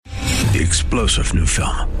the explosive new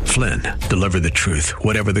film, Flynn, deliver the truth,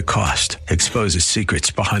 whatever the cost, exposes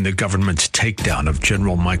secrets behind the government's takedown of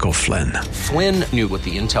General Michael Flynn. Flynn knew what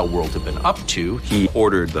the intel world had been up to. He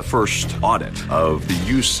ordered the first audit of the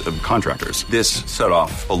use of contractors. This set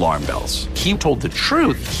off alarm bells. He told the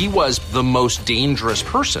truth. He was the most dangerous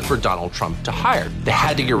person for Donald Trump to hire. They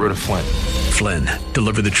had to get rid of Flynn. Flynn,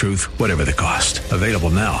 deliver the truth, whatever the cost. Available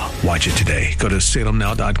now. Watch it today. Go to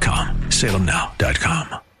salemnow.com.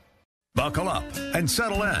 salemnow.com. Buckle up and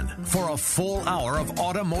settle in for a full hour of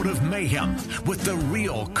automotive mayhem with the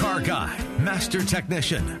real car guy, master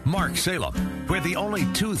technician, Mark Salem, where the only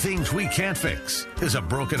two things we can't fix is a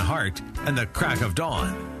broken heart and the crack of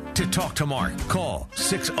dawn. To talk to Mark, call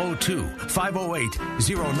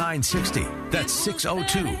 602-508-0960. That's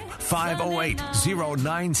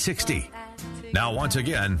 602-508-0960. Now, once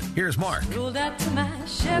again, here's Mark. Well,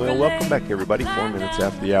 welcome back, everybody. 4 minutes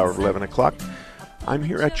after the hour of 11 o'clock. I'm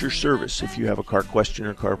here at your service. If you have a car question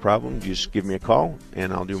or car problem, just give me a call,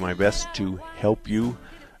 and I'll do my best to help you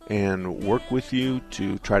and work with you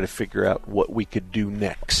to try to figure out what we could do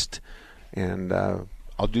next. And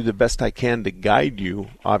I'll do the best I can to guide you.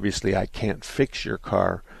 Obviously, I can't fix your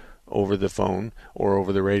car over the phone or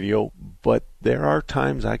over the radio, but there are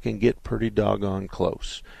times I can get pretty doggone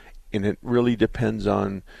close. And it really depends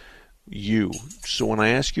on you. So when I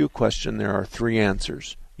ask you a question, there are three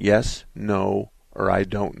answers: yes, no, or I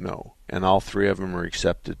don't know. And all three of them are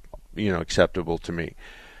acceptable to me.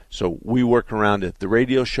 So we work around it. The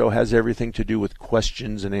radio show has everything to do with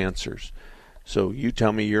questions and answers. So you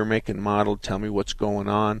tell me your make and model, tell me what's going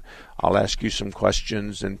on. I'll ask you some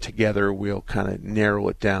questions, and together we'll kind of narrow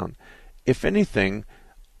it down. If anything,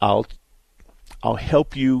 I'll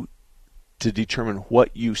help you to determine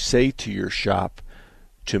what you say to your shop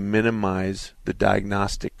to minimize the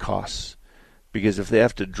diagnostic costs. Because if they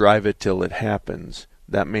have to drive it till it happens,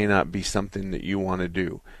 that may not be something that you want to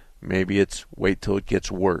do. Maybe it's wait till it gets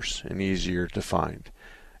worse and easier to find,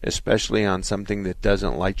 especially on something that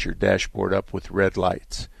doesn't light your dashboard up with red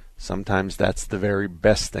lights. Sometimes that's the very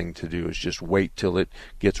best thing to do, is just wait till it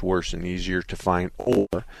gets worse and easier to find, or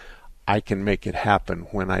I can make it happen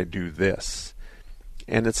when I do this.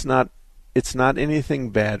 And it's not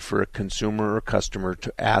anything bad for a consumer or customer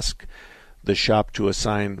to ask the shop to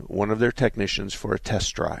assign one of their technicians for a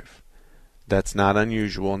test drive. That's not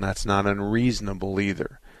unusual, and that's not unreasonable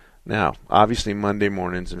either. Now, obviously Monday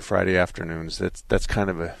mornings and Friday afternoons, that's kind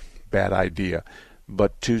of a bad idea.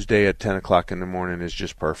 But Tuesday at 10 o'clock in the morning is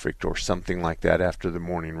just perfect, or something like that after the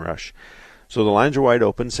morning rush. So the lines are wide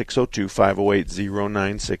open,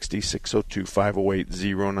 602-508-0960,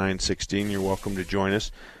 602-508-0960, and you're welcome to join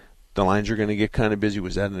us. The lines are going to get kind of busy.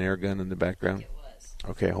 Was that an air gun in the background?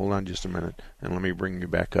 Okay, hold on just a minute, and let me bring you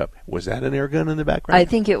back up. Was that an air gun in the background? I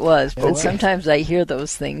think it was, but sometimes I hear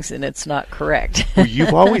those things, and it's not correct. Well,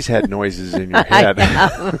 you've always had noises in your head. I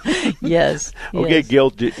have. Yes. Okay, yes.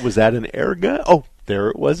 Gil, was that an air gun? Oh, there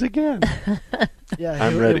it was again. Yeah,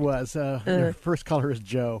 I'm ready. It was. Your first caller is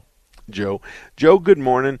Joe. Joe, good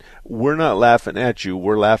morning. We're not laughing at you.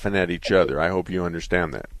 We're laughing at each other. I hope you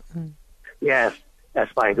understand that. Yes,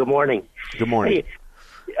 that's fine. Good morning. Good morning. Hey,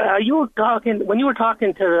 you were talking to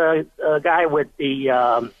the guy with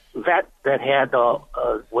the vet that had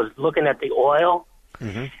was looking at the oil,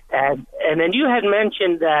 mm-hmm. and then you had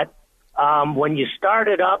mentioned that when you start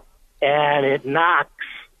it up and it knocks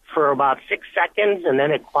for about 6 seconds and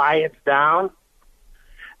then it quiets down.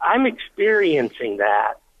 I'm experiencing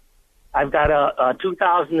that. I've got a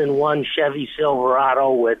 2001 Chevy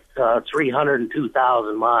Silverado with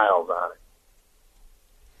 302,000 miles on it.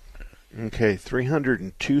 Okay,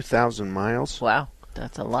 302,000 miles. Wow,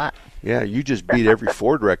 that's a lot. Yeah, you just beat every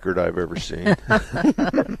Ford record I've ever seen.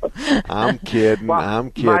 I'm kidding. My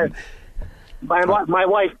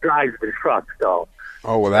wife drives the truck, though.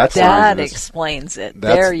 Oh, well, that's that the reason. Explains it.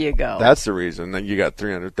 There you go. That's the reason that you got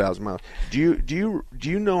 300,000 miles. Do you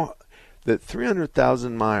know that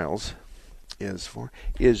 300,000 miles is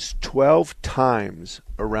 12 times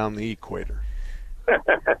around the equator?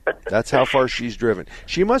 That's how far she's driven.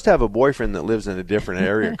 She must have a boyfriend that lives in a different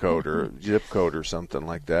area code or zip code or something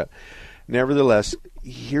like that. Nevertheless,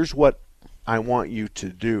 here's what I want you to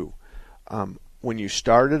do. When you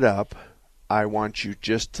start it up, I want you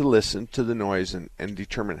just to listen to the noise and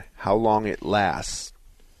determine how long it lasts.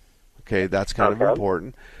 Okay, that's kind of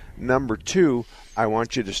important. Number two, I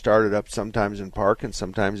want you to start it up sometimes in park and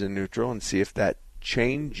sometimes in neutral and see if that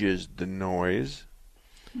changes the noise.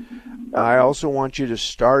 I also want you to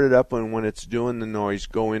start it up, and when it's doing the noise,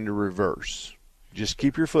 go into reverse. Just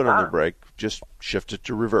keep your foot on the brake. Just shift it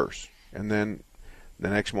to reverse. And then the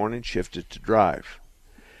next morning, shift it to drive.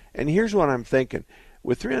 And here's what I'm thinking.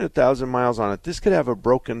 with 300,000 miles on it, this could have a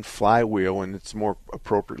broken flywheel, and it's more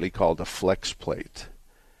appropriately called a flex plate.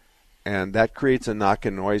 And that creates a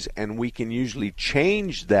knocking noise, and we can usually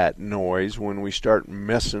change that noise when we start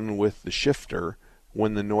messing with the shifter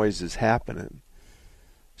when the noise is happening.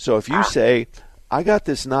 So if you say, I got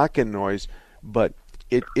this knocking noise, but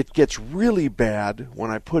it gets really bad when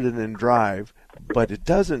I put it in drive, but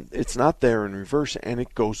it's not there in reverse, and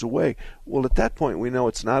it goes away. Well, at that point, we know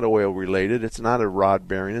it's not oil related. It's not a rod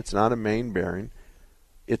bearing. It's not a main bearing.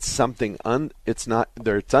 It's something it's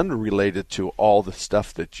unrelated to all the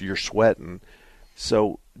stuff that you're sweating.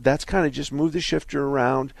 So that's kind of just move the shifter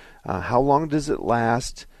around. How long does it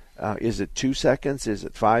last? Is it 2 seconds? Is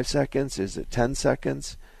it 5 seconds? Is it 10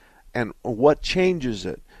 seconds? And what changes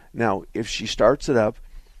it? Now, if she starts it up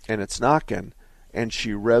and it's knocking, and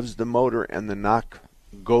she revs the motor and the knock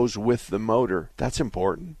goes with the motor, that's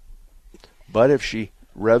important. But if she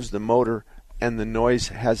revs the motor and the noise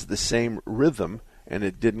has the same rhythm and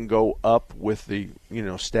it didn't go up with the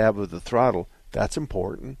stab of the throttle, that's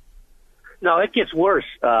important. No, it gets worse.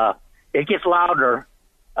 It gets louder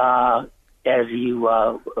as you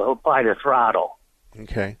apply the throttle.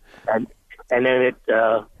 Okay. And then it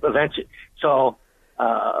eventually. So,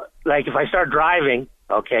 like if I start driving,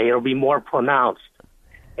 okay, it'll be more pronounced,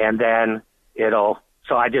 and then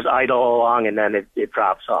so I just idle along, and then it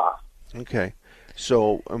drops off. Okay.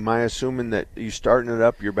 So am I assuming that you starting it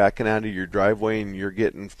up, you're backing out of your driveway, and you're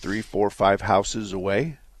getting 3, 4, 5 houses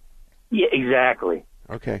away? Yeah, exactly.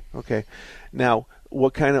 Okay. Now,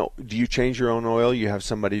 what do you change your own oil? You have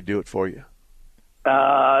somebody do it for you?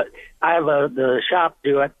 I have the shop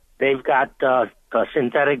do it. They've got a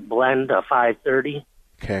synthetic blend, 530.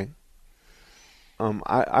 Okay.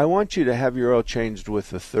 I want you to have your oil changed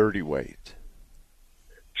with a 30 weight.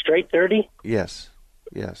 Straight 30? Yes.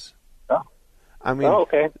 Oh. I mean,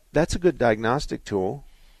 okay. That's a good diagnostic tool.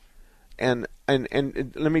 And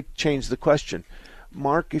let me change the question.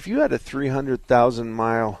 Mark, if you had a 300,000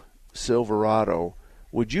 mile Silverado,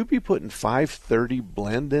 would you be putting 530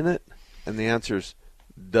 blend in it? And the answer is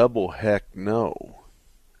double heck no.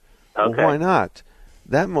 Okay. Well, why not?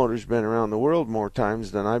 That motor's been around the world more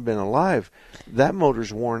times than I've been alive. That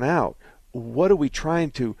motor's worn out. What are we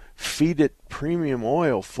trying to feed it premium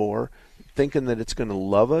oil for? Thinking that it's going to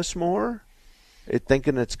love us more?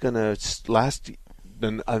 Thinking it's going to last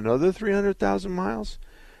another 300,000 miles?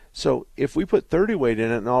 So if we put 30 weight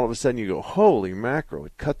in it and all of a sudden you go, holy mackerel,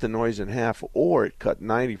 it cut the noise in half, or it cut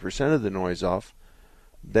 90% of the noise off,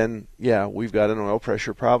 then, yeah, we've got an oil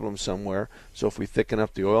pressure problem somewhere. So if we thicken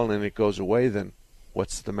up the oil and then it goes away, then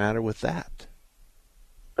what's the matter with that?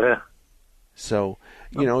 Yeah. So,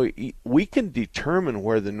 we can determine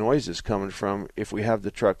where the noise is coming from if we have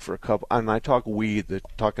the truck for a couple, and I talk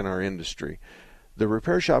talking our industry. The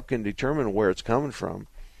repair shop can determine where it's coming from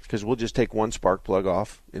because we'll just take one spark plug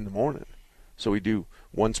off in the morning. So we do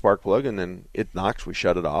one spark plug and then it knocks, we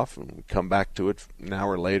shut it off, and we come back to it an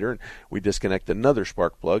hour later and we disconnect another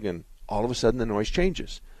spark plug, and all of a sudden the noise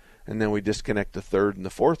changes. And then we disconnect the third and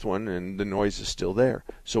the fourth one, and the noise is still there.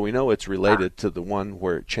 So we know it's related to the one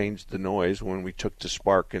where it changed the noise when we took the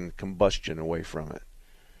spark and combustion away from it.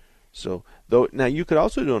 So, now you could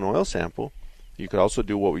also do an oil sample. You could also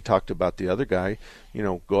do what we talked about the other guy.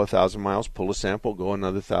 Go 1,000 miles, pull a sample, go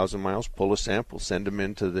another 1,000 miles, pull a sample, send them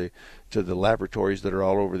into the laboratories that are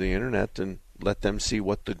all over the internet, and let them see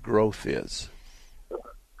what the growth is.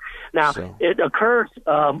 Now, it occurs,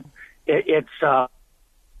 it's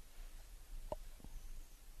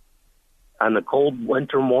on the cold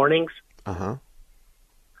winter mornings. Uh-huh.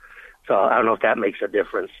 So I don't know if that makes a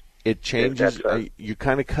difference. It changes. You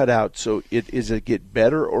kind of cut out. So it get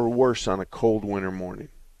better or worse on a cold winter morning?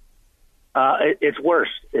 It's worse.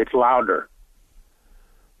 It's louder.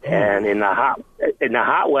 And in the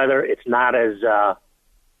hot weather, it's not as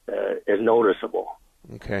noticeable.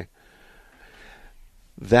 Okay.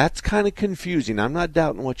 That's kind of confusing. I'm not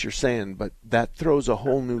doubting what you're saying, but that throws a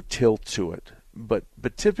whole new tilt to it. But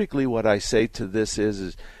typically what I say to this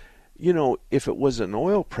is, if it was an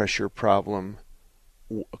oil pressure problem,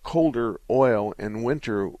 colder oil in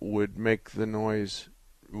winter would make the noise,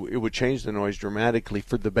 it would change the noise dramatically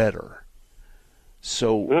for the better.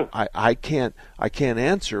 So I can't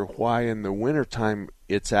answer why in the wintertime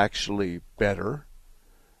it's actually better,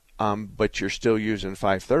 but you're still using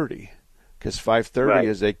 530, because 530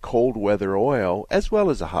 is a cold weather oil as well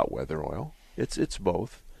as a hot weather oil. It's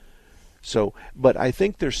both. So, but I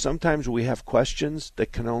think there's sometimes we have questions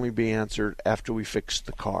that can only be answered after we fix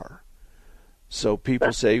the car. So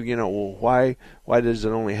people say, well, why does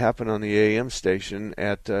it only happen on the AM station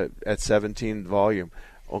at 17 volume?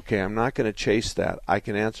 okay, I'm not going to chase that. I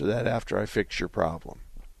can answer that after I fix your problem.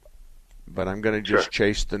 But I'm going to just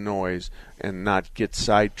chase the noise and not get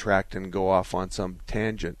sidetracked and go off on some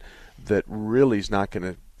tangent that really is not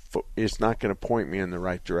going to point me in the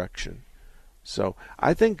right direction. So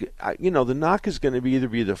I think, the knock is going to either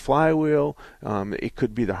be the flywheel, it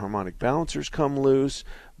could be the harmonic balancers come loose,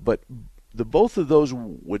 but both of those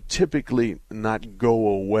would typically not go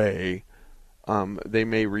away. They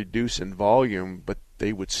may reduce in volume, but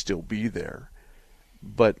they would still be there.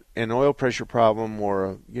 But an oil pressure problem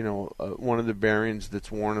or one of the bearings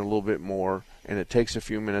that's worn a little bit more, and it takes a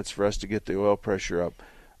few minutes for us to get the oil pressure up,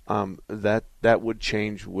 that would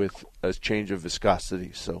change with a change of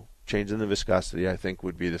viscosity. So changing the viscosity, I think,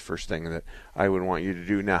 would be the first thing that I would want you to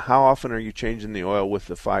do. Now, how often are you changing the oil with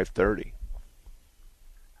the 530?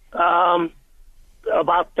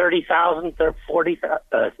 About 30,000,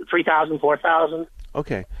 3,000, 4,000.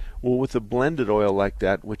 Okay. Well, with a blended oil like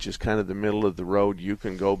that, which is kind of the middle of the road, you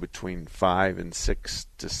can go between 5 and 6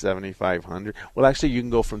 to 7,500. Well, actually, you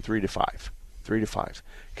can go from 3 to 5. 3 to 5.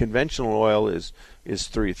 Conventional oil is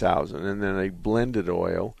 3,000, and then a blended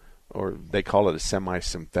oil, or they call it a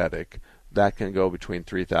semi-synthetic, that can go between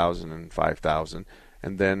 3,000 and 5,000.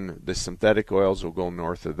 And then the synthetic oils will go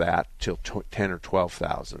north of that till 10 or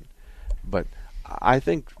 12,000. But I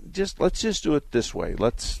think let's just do it this way.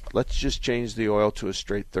 Let's just change the oil to a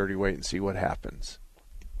straight 30 weight and see what happens.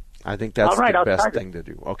 I think that's the best thing to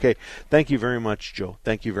do. Okay. Thank you very much, Joe.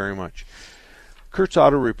 Thank you very much. Kurt's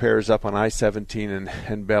Auto Repair is up on I-17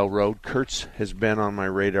 and Bell Road. Kurt's has been on my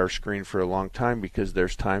radar screen for a long time because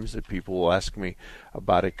there's times that people will ask me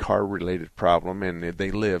about a car-related problem, and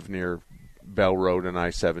they live near Bell Road and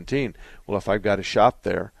I-17. Well, if I've got a shop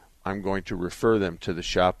there, I'm going to refer them to the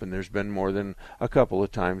shop, and there's been more than a couple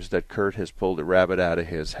of times that Kurt has pulled a rabbit out of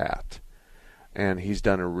his hat. And he's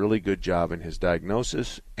done a really good job in his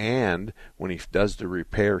diagnosis, and when he does the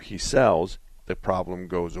repair he sells, the problem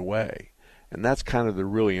goes away. And that's kind of the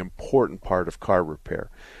really important part of car repair,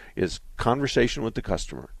 is conversation with the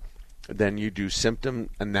customer. Then you do symptom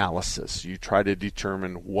analysis. You try to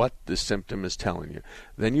determine what the symptom is telling you.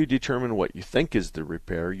 Then you determine what you think is the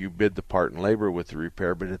repair. You bid the part and labor with the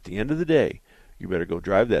repair, but at the end of the day, you better go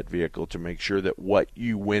drive that vehicle to make sure that what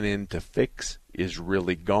you went in to fix is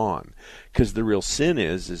really gone. Because the real sin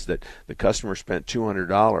is that the customer spent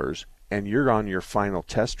 $200 and you're on your final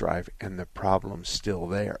test drive and the problem's still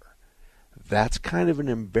there. That's kind of an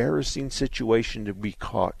embarrassing situation to be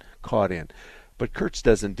caught in. But Kurt's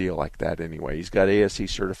doesn't deal like that anyway. He's got ASE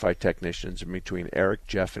certified technicians, and between Eric,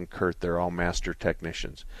 Jeff, and Kurt, they're all master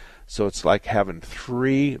technicians. So it's like having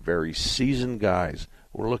 3 very seasoned guys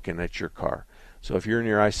looking at your car. So if you're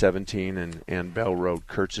near I-17 and Bell Road,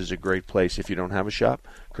 Kurt's is a great place. If you don't have a shop,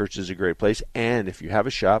 Kurt's is a great place. And if you have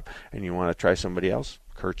a shop and you want to try somebody else,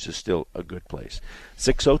 Kurt's is still a good place.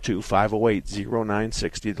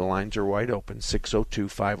 602-508-0960. The lines are wide open.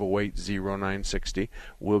 602-508-0960.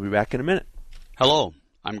 We'll be back in a minute. Hello,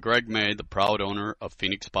 I'm Greg May, the proud owner of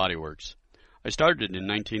Phoenix Body Works. I started in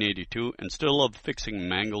 1982 and still love fixing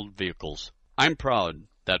mangled vehicles. I'm proud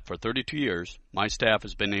that for 32 years, my staff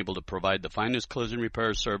has been able to provide the finest collision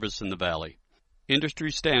repair service in the Valley. Industry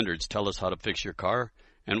standards tell us how to fix your car,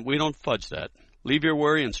 and we don't fudge that. Leave your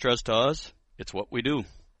worry and stress to us. It's what we do.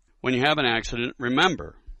 When you have an accident,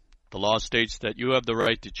 remember, the law states that you have the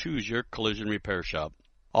right to choose your collision repair shop.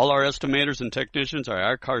 All our estimators and technicians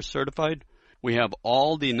are ICAR certified. We have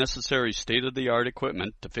all the necessary state-of-the-art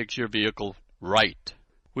equipment to fix your vehicle right.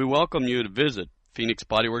 We welcome you to visit Phoenix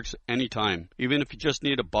Body Works anytime, even if you just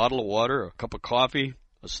need a bottle of water, a cup of coffee,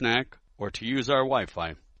 a snack, or to use our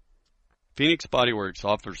Wi-Fi. Phoenix Body Works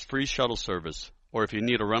offers free shuttle service, or if you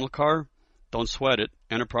need a rental car, don't sweat it.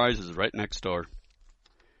 Enterprise is right next door.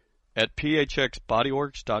 At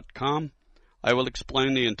phxbodyworks.com, I will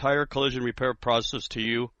explain the entire collision repair process to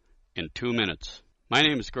you in 2 minutes. My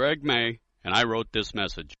name is Greg May, and I wrote this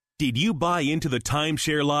message. Did you buy into the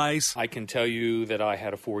timeshare lies? I can tell you that I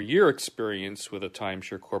had a 4-year experience with a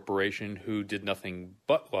timeshare corporation who did nothing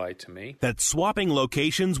but lie to me. That swapping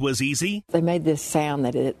locations was easy? They made this sound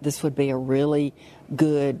that this would be a really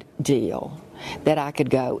good deal, that I could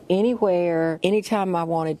go anywhere, anytime I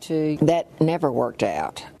wanted to. That never worked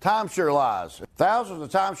out. Timeshare lies. Thousands of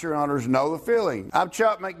timeshare owners know the feeling. I'm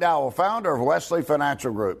Chuck McDowell, founder of Wesley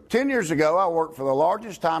Financial Group. 10 years ago, I worked for the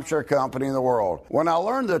largest timeshare company in the world. When I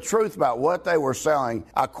learned the truth about what they were selling,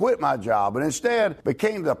 I quit my job and instead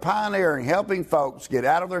became the pioneer in helping folks get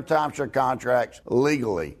out of their timeshare contracts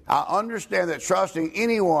legally. I understand that trusting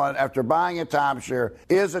anyone after buying a timeshare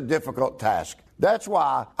is a difficult task. That's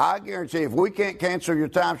why I guarantee if we can't cancel your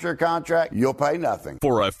timeshare contract, you'll pay nothing.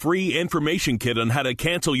 For a free information kit on how to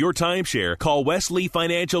cancel your timeshare, call Wesley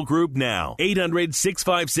Financial Group now.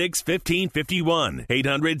 800-656-1551.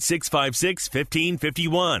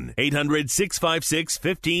 800-656-1551.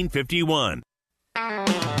 800-656-1551.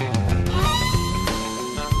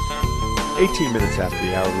 18 minutes after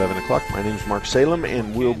the hour, 11 o'clock. My name's Mark Salem,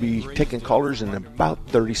 and we'll be taking callers in about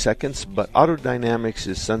 30 seconds. But Auto Dynamics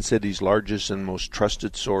is Sun City's largest and most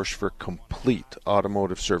trusted source for complete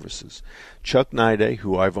automotive services. Chuck Nide,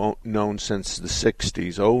 who I've known since the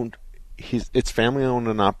 60s, it's family owned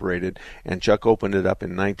and operated, and Chuck opened it up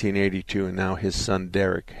in 1982, and now his son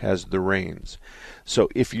Derek has the reins. So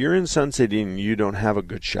if you're in Sun City and you don't have a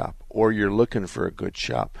good shop, or you're looking for a good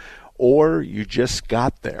shop, or you just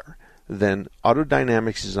got there, then Auto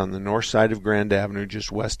Dynamics is on the north side of Grand Avenue,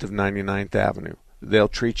 just west of 99th Avenue. They'll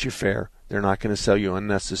treat you fair. They're not going to sell you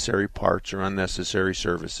unnecessary parts or unnecessary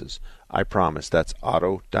services. I promise. That's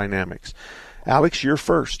Auto Dynamics. Alex, you're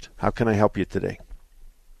first. How can I help you today?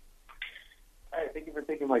 Hi, thank you for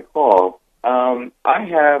taking my call. I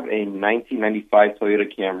have a 1995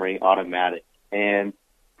 Toyota Camry automatic, and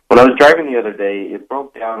when I was driving the other day, it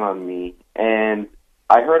broke down on me, and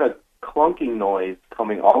I heard a clunking noise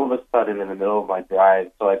coming all of a sudden in the middle of my drive.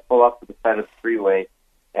 So I pull up to the side of the freeway,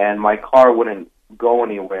 and my car wouldn't go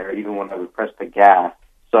anywhere even when I would press the gas.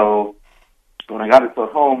 So when I got it to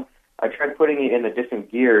home, I tried putting it in the different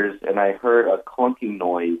gears, and I heard a clunking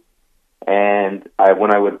noise. And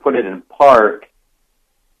when I would put it in park,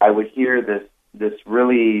 I would hear this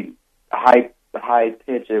really high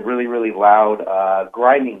pitch, a really, really loud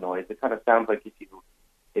grinding noise. It kind of sounds like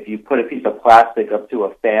if you put a piece of plastic up to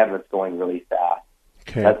a fan that's going really fast.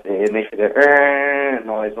 Okay. It makes a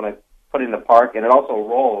noise when I put it in the park, and it also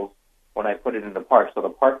rolls when I put it in the park, so the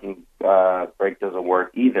parking brake doesn't work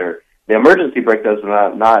either. The emergency brake does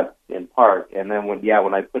not in park, and then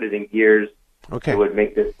when I put it in gears, it would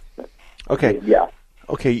make this. Okay. Yeah.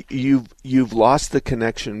 Okay, you've lost the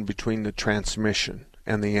connection between the transmission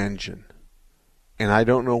and the engine, and I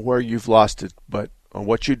don't know where you've lost it, but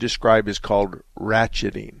what you describe is called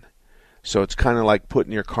ratcheting. So it's kind of like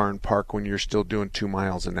putting your car in park when you're still doing 2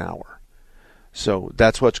 miles an hour. So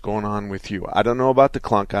that's what's going on with you. I don't know about the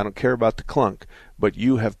clunk. I don't care about the clunk. But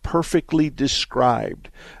you have perfectly described.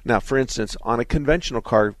 Now, for instance, on a conventional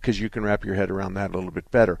car, because you can wrap your head around that a little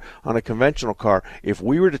bit better, on a conventional car, if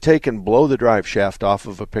we were to take and blow the drive shaft off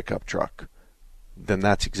of a pickup truck, then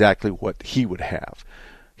that's exactly what he would have.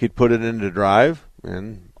 He'd put it into drive,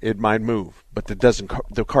 and it might move, but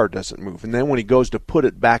the car doesn't move. And then when he goes to put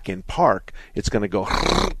it back in park, it's going to go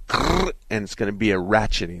and it's going to be a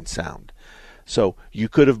ratcheting sound. So you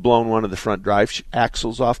could have blown one of the front drive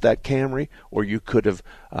axles off that Camry, or you could have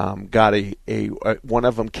got one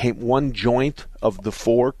of them one joint of the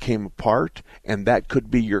 4 came apart, and that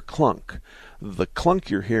could be your clunk. The clunk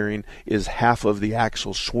you're hearing is half of the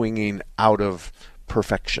axle swinging out of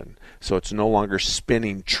perfection. So it's no longer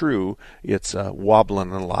spinning true, it's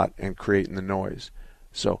wobbling a lot and creating the noise.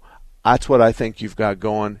 So that's what I think you've got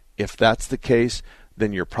going. If that's the case,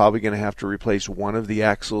 then you're probably going to have to replace one of the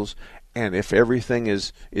axles. And if everything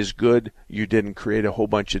is good, you didn't create a whole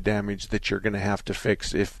bunch of damage that you're going to have to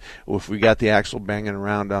fix. If we got the axle banging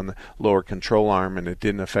around on the lower control arm and it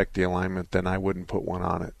didn't affect the alignment, then I wouldn't put one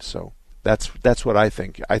on it. So that's what I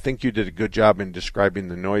think. I think you did a good job in describing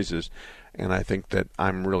the noises, and I think that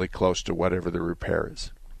I'm really close to whatever the repair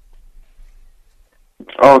is.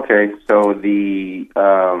 Okay, so the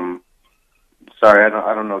sorry,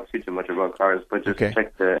 I don't know too much about cars, but just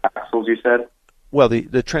check the axles you said. Well,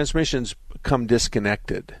 the transmissions come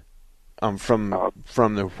disconnected from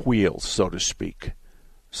the wheels, so to speak.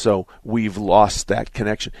 So we've lost that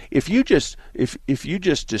connection. If you just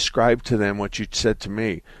describe to them what you said to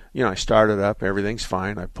me, I started up, everything's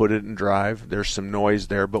fine. I put it in drive. There's some noise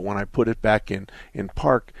there, but when I put it back in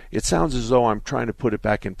park, it sounds as though I'm trying to put it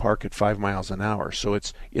back in park at 5 miles an hour. So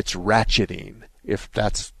it's ratcheting, if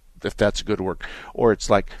that's a good word. Or it's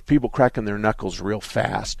like people cracking their knuckles real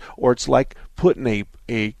fast. Or it's like putting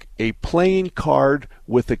a playing card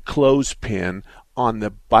with a clothespin on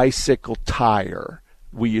the bicycle tire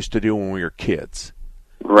we used to do when we were kids.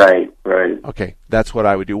 Right. Okay, that's what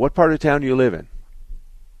I would do. What part of town do you live in?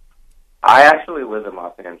 I actually live in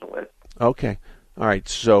Los Angeles. Okay. All right.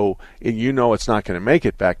 So it's not going to make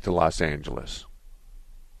it back to Los Angeles.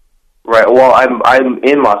 Right. Well, I'm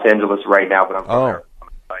in Los Angeles right now, but I'm from Arizona.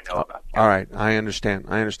 I know about that. All right, I understand.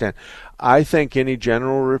 I think any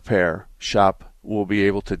general repair shop will be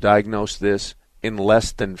able to diagnose this in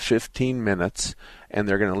less than 15 minutes and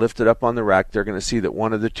they're going to lift it up on the rack. They're going to see that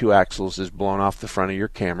one of the two axles is blown off the front of your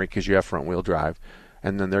Camry because you have front-wheel drive,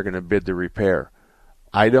 and then they're going to bid the repair.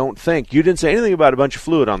 I don't think you didn't say anything about a bunch of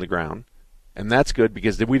fluid on the ground, and that's good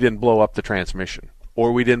because we didn't blow up the transmission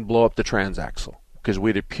or we didn't blow up the transaxle because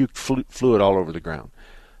we'd have puked fluid all over the ground.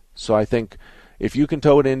 So I think if you can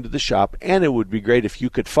tow it into the shop, and it would be great if you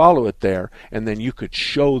could follow it there and then you could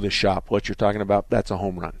show the shop what you're talking about, that's a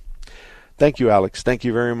home run. Thank you, Alex. Thank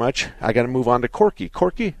you very much. I got to move on to Corky.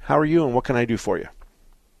 Corky, how are you and what can I do for you?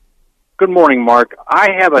 Good morning, Mark. I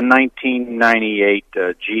have a 1998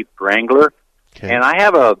 Jeep Wrangler. Okay. And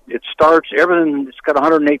it starts, everything, it's got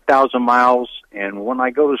 108,000 miles, and when I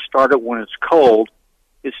go to start it when it's cold,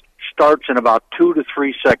 it starts in about 2 to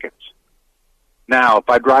 3 seconds. Now, if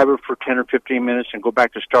I drive it for 10 or 15 minutes and go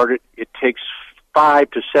back to start it, it takes 5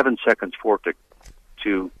 to 7 seconds for it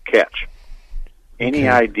to catch. Any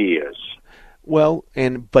ideas? Well,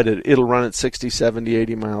 but it'll run at 60, 70,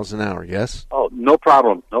 80 miles an hour, yes? Oh, no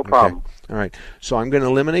problem, no problem. All right, so I'm going to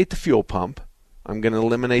eliminate the fuel pump. I'm going to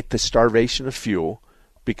eliminate the starvation of fuel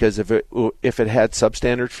because if it had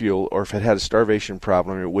substandard fuel or if it had a starvation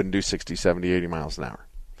problem, it wouldn't do 60, 70, 80 miles an hour.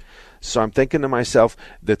 So I'm thinking to myself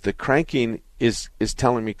that the cranking is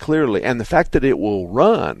telling me clearly, and the fact that it will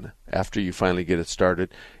run after you finally get it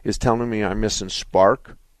started is telling me I'm missing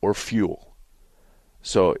spark or fuel.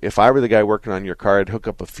 So if I were the guy working on your car, I'd hook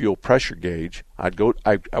up a fuel pressure gauge. I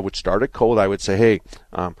would start it cold. I would say, hey,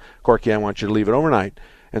 Corky, I want you to leave it overnight.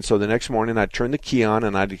 And so the next morning I'd turn the key on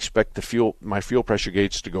and I'd expect my fuel pressure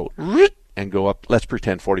gauge to go and go up, let's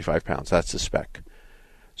pretend 45 pounds. That's the spec.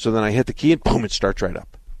 So then I hit the key and boom, it starts right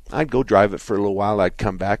up. I'd go drive it for a little while. I'd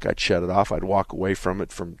come back. I'd shut it off. I'd walk away from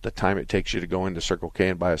it from the time it takes you to go into Circle K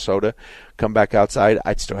and buy a soda. Come back outside.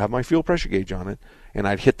 I'd still have my fuel pressure gauge on it, and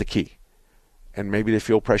I'd hit the key. And maybe the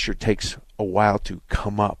fuel pressure takes a while to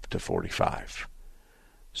come up to 45.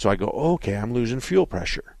 So I go, okay, I'm losing fuel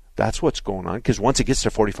pressure. That's what's going on, because once it gets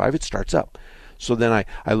to 45, it starts up. So then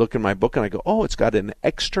I look in my book and I go, oh, it's got an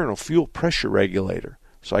external fuel pressure regulator.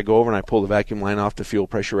 So I go over and I pull the vacuum line off the fuel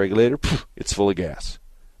pressure regulator. Poof, it's full of gas.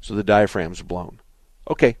 So the diaphragm's blown.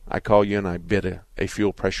 Okay, I call you and I bid a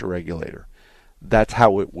fuel pressure regulator. That's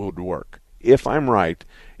how it would work. If I'm right,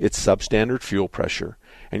 it's substandard fuel pressure,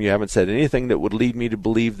 and you haven't said anything that would lead me to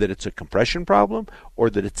believe that it's a compression problem or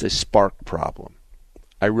that it's a spark problem.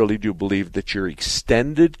 I really do believe that your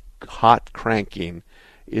extended hot cranking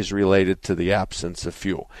is related to the absence of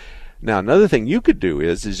fuel. Now, another thing you could do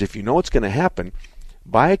is if you know what's going to happen,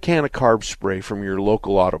 buy a can of carb spray from your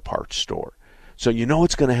local auto parts store. So you know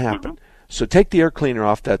what's going to happen. So take the air cleaner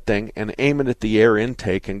off that thing and aim it at the air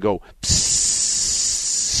intake and go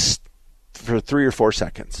psst for 3 or 4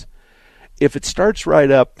 seconds. If it starts right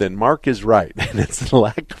up, then Mark is right, and it's the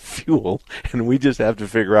lack of fuel, and we just have to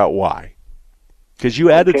figure out why. Because you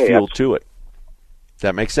added fuel to it. Does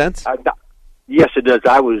that make sense? Yes, it does.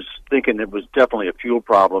 I was thinking it was definitely a fuel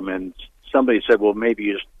problem, and somebody said, well,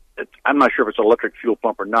 maybe I'm not sure if it's an electric fuel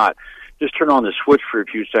pump or not. Just turn on the switch for a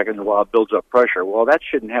few seconds while it builds up pressure. Well, that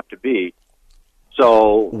shouldn't have to be.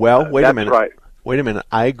 So, well, wait a minute. Right. Wait a minute.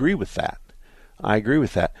 I agree with that.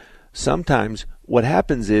 Sometimes what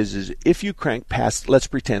happens is if you crank past, let's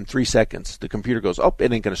pretend 3 seconds, the computer goes, oh,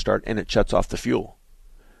 it ain't going to start, and it shuts off the fuel.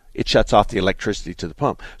 It shuts off the electricity to the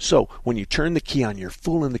pump. So when you turn the key on, you're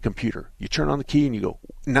fooling the computer. You turn on the key and you go,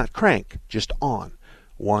 not crank, just on.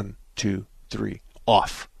 1, 2, 3,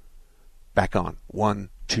 off. Back on. 1,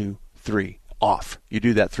 2, 3, off. You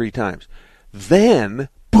do that 3 times. Then,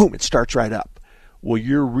 boom, it starts right up. Well,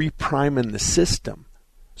 you're repriming the system.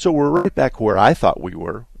 So we're right back where I thought we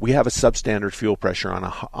were. We have a substandard fuel pressure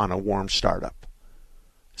on a warm startup.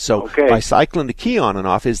 So by cycling the key on and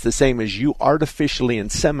off is the same as you artificially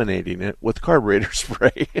inseminating it with carburetor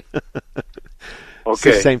spray. It's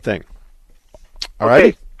the same thing. All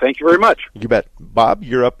right. Thank you very much. You bet. Bob,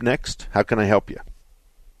 you're up next. How can I help you?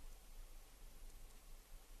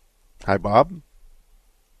 Hi, Bob.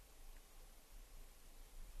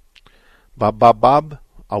 Bob.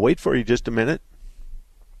 I'll wait for you just a minute.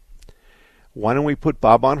 Why don't we put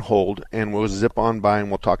Bob on hold and we'll zip on by and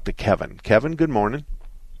we'll talk to Kevin. Kevin, good morning.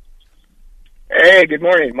 Hey, good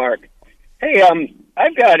morning, Mark. Hey,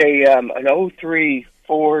 I've got an 03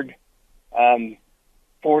 Ford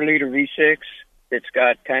 4-liter V6. It's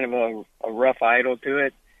got kind of a rough idle to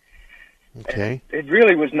it. Okay. It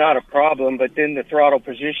really was not a problem, but then the throttle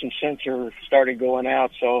position sensor started going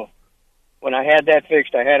out. So when I had that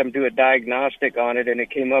fixed, I had them do a diagnostic on it, and it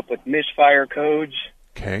came up with misfire codes.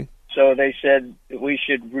 Okay. So they said that we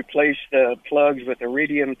should replace the plugs with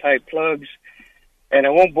iridium-type plugs. And I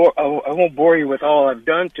won't bore you with all I've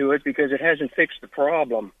done to it because it hasn't fixed the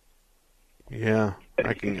problem. Yeah,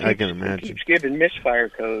 I can imagine. It keeps giving misfire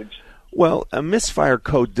codes. Well, a misfire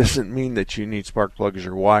code doesn't mean that you need spark plugs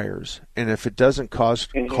or wires. And if it doesn't call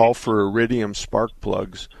for iridium spark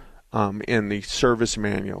plugs in the service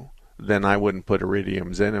manual, then I wouldn't put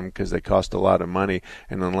iridiums in them because they cost a lot of money.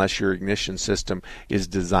 And unless your ignition system is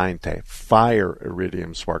designed to fire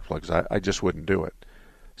iridium spark plugs, I just wouldn't do it.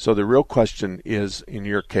 So the real question is, in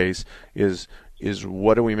your case, is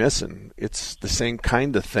what are we missing? It's the same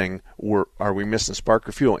kind of thing. Are we missing spark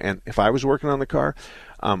or fuel? And if I was working on the car,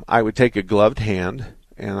 I would take a gloved hand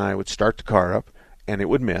and I would start the car up and it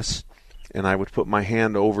would miss. And I would put my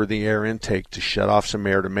hand over the air intake to shut off some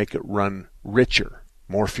air to make it run richer,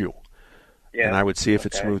 more fuel. Yeah, and I would see if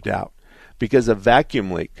it smoothed out. Because a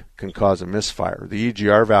vacuum leak can cause a misfire. The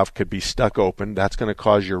EGR valve could be stuck open. That's going to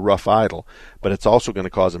cause your rough idle, but it's also going to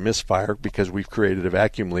cause a misfire because we've created a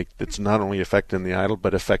vacuum leak that's not only affecting the idle,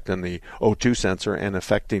 but affecting the O2 sensor and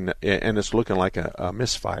and it's looking like a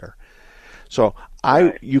misfire. So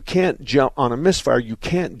you can't jump on a misfire. You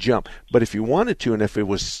can't jump, but if you wanted to, and if it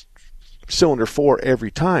was cylinder 4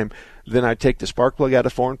 every time, then I'd take the spark plug out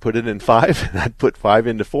of 4 and put it in 5, and I'd put 5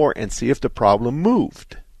 into 4 and see if the problem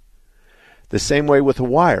moved. The same way with a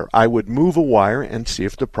wire. I would move a wire and see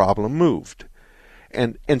if the problem moved.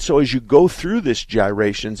 And so as you go through this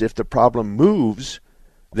gyrations, if the problem moves,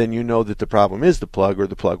 then you know that the problem is the plug or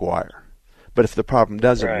the plug wire. But if the problem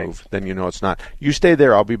doesn't move, then you know it's not. You stay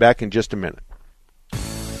there. I'll be back in just a minute.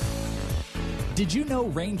 Did you know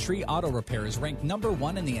Raintree Auto Repair is ranked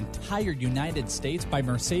 #1 in the entire United States by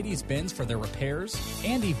Mercedes-Benz for their repairs?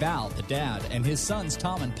 Andy Val, the dad, and his sons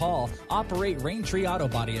Tom and Paul operate Raintree Auto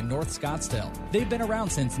Body in North Scottsdale. They've been around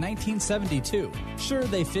since 1972. Sure,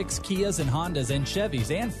 they fix Kias and Hondas and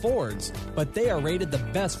Chevys and Fords, but they are rated the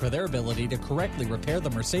best for their ability to correctly repair the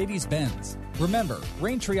Mercedes-Benz. Remember,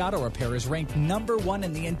 Raintree Auto Repair is ranked #1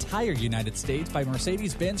 in the entire United States by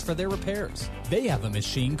Mercedes-Benz for their repairs. They have a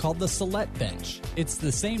machine called the Select Bench. It's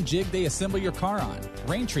the same jig they assemble your car on.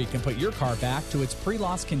 Raintree can put your car back to its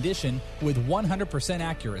pre-loss condition with 100%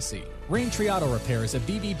 accuracy. Raintree Auto Repair is a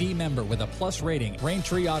BBB member with a plus rating.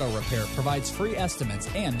 Raintree Auto Repair provides free estimates,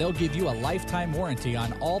 and they'll give you a lifetime warranty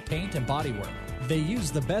on all paint and bodywork. They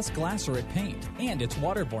use the best Glasurit paint, and it's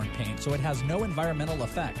waterborne paint, so it has no environmental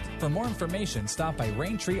effect. For more information, stop by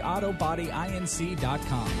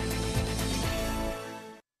RaintreeAutoBodyInc.com.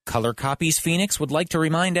 Color Copies Phoenix would like to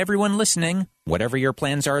remind everyone listening, whatever your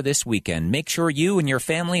plans are this weekend, make sure you and your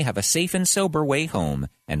family have a safe and sober way home,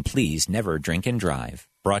 and please never drink and drive.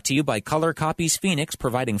 Brought to you by Color Copies Phoenix,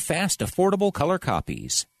 providing fast, affordable color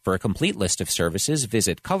copies. For a complete list of services,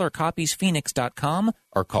 visit colorcopiesphoenix.com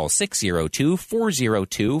or call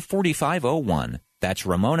 602-402-4501. That's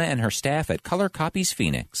Ramona and her staff at Color Copies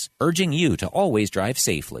Phoenix, urging you to always drive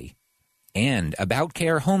safely. And About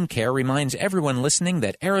Care Home Care reminds everyone listening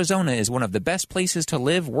that Arizona is one of the best places to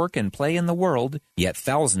live, work, and play in the world, yet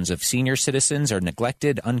thousands of senior citizens are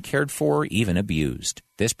neglected, uncared for, even abused.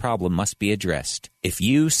 This problem must be addressed. If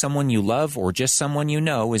you, someone you love, or just someone you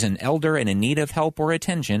know is an elder and in need of help or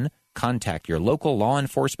attention, contact your local law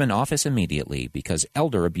enforcement office immediately because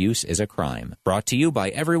elder abuse is a crime. Brought to you by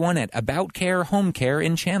everyone at About Care Home Care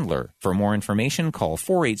in Chandler. For more information, call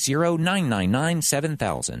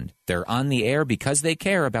 480-999-7000. They're on the air because they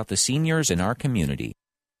care about the seniors in our community.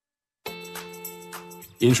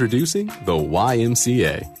 Introducing the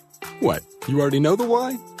YMCA. What, you already know the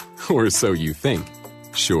why? Or so you think.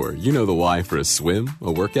 Sure, you know the why for a swim,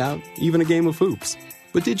 a workout, even a game of hoops.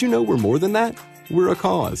 But did you know we're more than that? We're a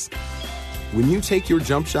cause. When you take your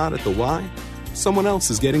jump shot at the Y, someone else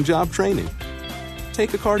is getting job training.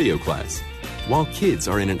 Take a cardio class while kids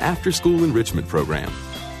are in an after-school enrichment program.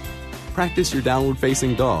 Practice your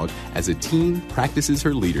downward-facing dog as a teen practices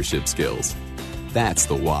her leadership skills. That's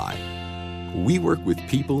the why. We work with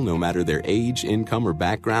people no matter their age, income, or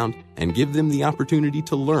background and give them the opportunity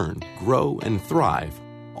to learn, grow, and thrive,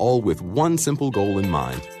 all with one simple goal in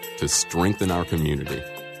mind, to strengthen our community.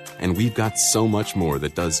 And we've got so much more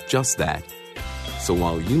that does just that. So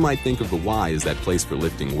while you might think of the Y as that place for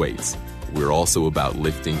lifting weights, we're also about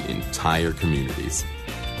lifting entire communities.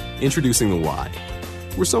 Introducing the Y.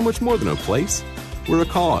 We're so much more than a place. We're a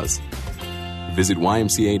cause. Visit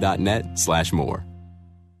ymca.net/more.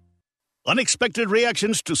 Unexpected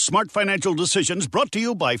reactions to smart financial decisions brought to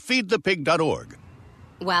you by feedthepig.org.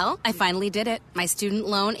 Well, I finally did it. My student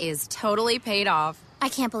loan is totally paid off. I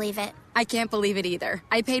can't believe it. I can't believe it either.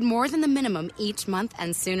 I paid more than the minimum each month,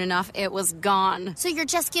 and soon enough, it was gone. So you're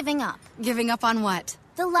just giving up? Giving up on what?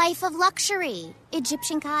 The life of luxury.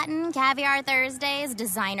 Egyptian cotton, caviar Thursdays,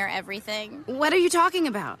 designer everything. What are you talking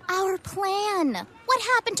about? Our plan. What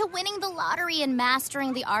happened to winning the lottery and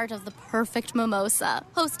mastering the art of the perfect mimosa?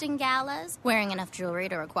 Hosting galas? Wearing enough jewelry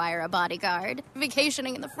to require a bodyguard?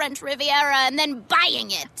 Vacationing in the French Riviera and then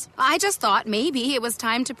buying it? I just thought maybe it was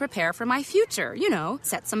time to prepare for my future. You know,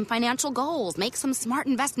 set some financial goals, make some smart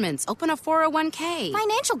investments, open a 401k.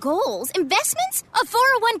 Financial goals? Investments? A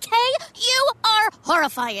 401k? You are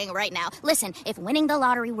horrifying right now. Listen, if winning the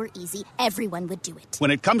lottery were easy, everyone would do it.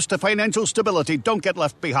 When it comes to financial stability, don't get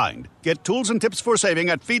left behind. Get tools and tips for saving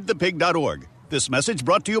at feedthepig.org. This message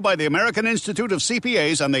brought to you by the American Institute of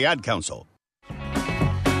CPAs and the Ad Council.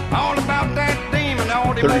 All about that demon,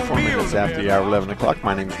 all the 34 minutes after the hour, 11 o'clock.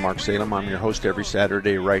 My name is Mark Salem. I'm your host every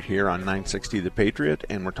Saturday right here on 960 The Patriot,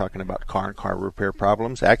 and we're talking about car and car repair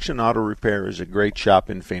problems. Action Auto Repair is a great shop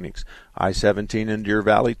in Phoenix. I-17 in Deer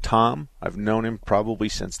Valley. Tom, I've known him probably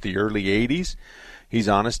since the early 80s. He's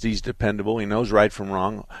honest, he's dependable, he knows right from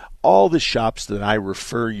wrong. All the shops that I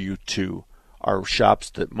refer you to are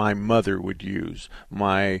shops that my mother would use.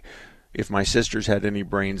 If my sisters had any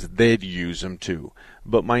brains, they'd use them too.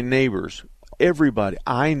 But my neighbors, everybody,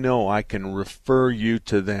 I know I can refer you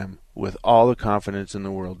to them with all the confidence in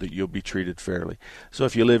the world that you'll be treated fairly. So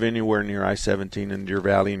if you live anywhere near I-17 in Deer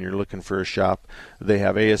Valley and you're looking for a shop, they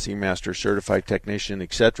have ASE Master, Certified Technician,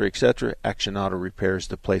 etc., etc. Action Auto Repair is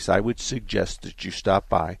the place I would suggest that you stop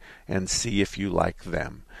by and see if you like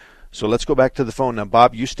them. So let's go back to the phone. Now,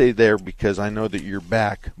 Bob, you stay there because I know that you're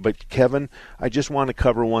back. But, Kevin, I just want to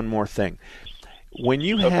cover one more thing. When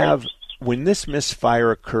this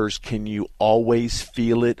misfire occurs, can you always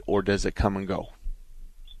feel it, or does it come and go?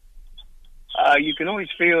 You can always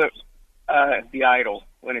feel it the idle,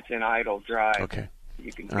 when it's in idle drive. Okay.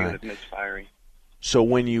 You can feel it misfiring. So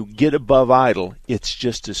when you get above idle, it's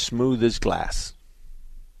just as smooth as glass.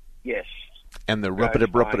 Yes. And the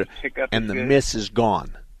and the miss is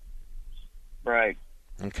gone. Right.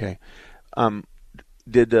 Okay.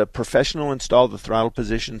 Did a professional install the throttle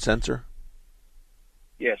position sensor?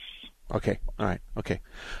 Yes. Okay. All right. Okay.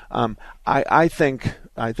 I think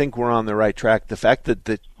we're on the right track. The fact that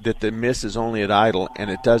the miss is only at idle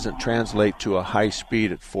and it doesn't translate to a high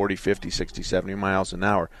speed at 40, 50, 60, 70 miles an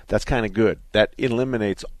hour, that's kind of good. That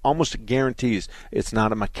eliminates, almost guarantees, it's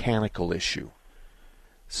not a mechanical issue.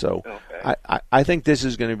 So okay. I think this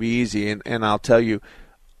is going to be easy, and I'll tell you,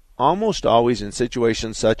 almost always in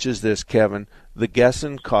situations such as this, Kevin, the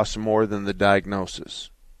guessing costs more than the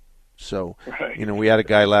diagnosis. So, right. You know, we had a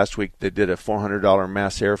guy last week that did a $400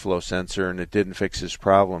 mass airflow sensor, and it didn't fix his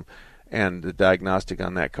problem. And the diagnostic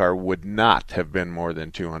on that car would not have been more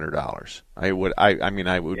than $200. I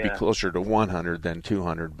would be closer to 100 than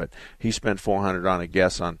 200, but he spent 400 on a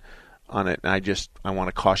guess on it, and I want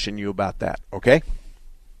to caution you about that. Okay?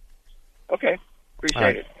 Okay.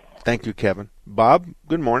 Appreciate it. Thank you, Kevin. Bob,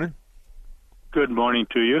 good morning. Good morning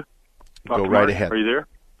to you. Go right ahead. Are you there?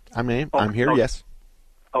 I'm here, okay. Yes.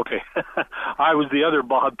 Okay. I was the other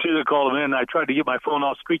Bob, too, that called him in. I tried to get my phone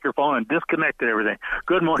off speakerphone and disconnected everything.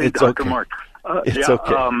 Good morning, it's Dr. Okay. Mark. It's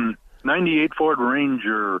okay. 98 Ford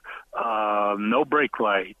Ranger, no brake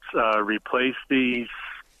lights. Replace the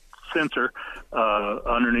sensor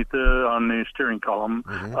underneath on the steering column.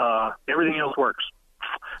 Mm-hmm. Everything else works.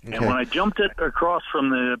 Okay. And when I jumped it across from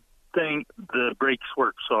the thing, the brakes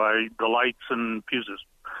work. So the lights and fuses.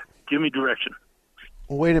 Give me direction.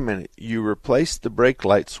 Wait a minute. You replaced the brake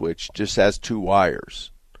light switch, just has 2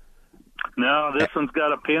 wires. No, this one's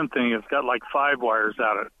got a pin thing. It's got like 5 wires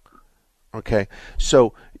out of it. Okay.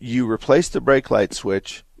 So you replaced the brake light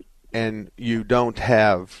switch, and you don't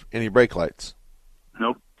have any brake lights.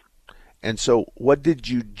 Nope. And so what did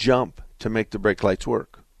you jump to make the brake lights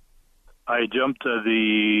work? I jumped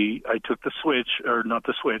I took the switch, or not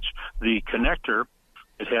the switch, the connector.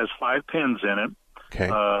 It has 5 pins in it. Okay.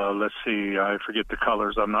 Let's see, I forget the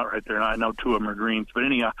colors. I'm not right there. I know 2 of them are greens. But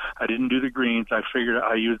anyhow, I didn't do the greens.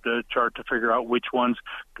 I used the chart to figure out which ones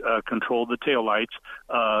controlled the tail lights,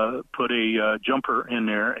 put a jumper in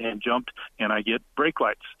there and jumped, and I get brake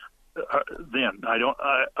lights. Then I don't,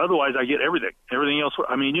 otherwise I get everything. Everything else,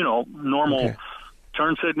 normal Okay.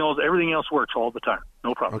 turn signals, everything else works all the time.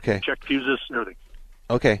 No problem. Okay. Check fuses, everything.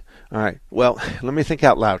 Okay. All right. Well, let me think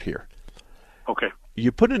out loud here. Okay.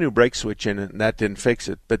 You put a new brake switch in it, and that didn't fix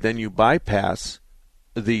it. But then you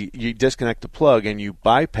you disconnect the plug, and you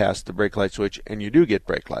bypass the brake light switch, and you do get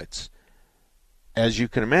brake lights. As you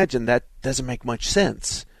can imagine, that doesn't make much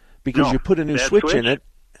sense because you put a new switch in it.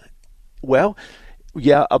 Well,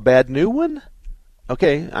 yeah, a bad new one?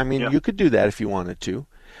 Okay, you could do that if you wanted to.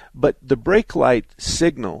 But the brake light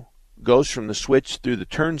signal goes from the switch through the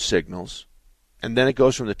turn signals, and then it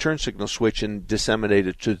goes from the turn signal switch and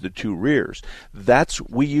disseminated to the 2 rears.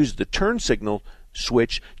 We use the turn signal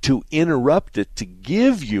switch to interrupt it to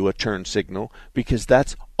give you a turn signal, because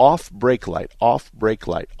that's off brake light, off brake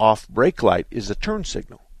light. Off brake light is a turn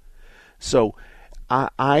signal. So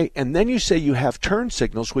and then you say you have turn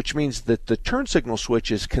signals, which means that the turn signal switch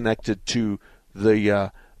is connected to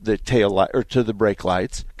the tail light or to the brake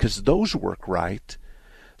lights, because those work right.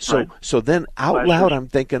 So then out loud I'm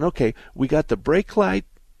thinking, okay, we got the brake light,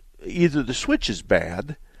 either the switch is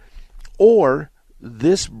bad or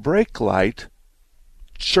this brake light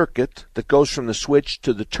circuit that goes from the switch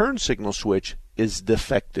to the turn signal switch is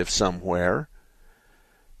defective somewhere.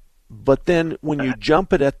 But then when you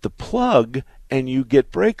jump it at the plug and you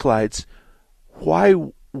get brake lights, why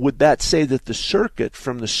would that say that the circuit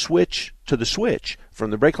from the switch to the switch,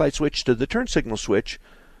 from the brake light switch to the turn signal switch,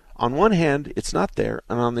 on one hand it's not there,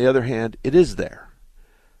 and on the other hand it is there?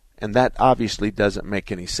 And that obviously doesn't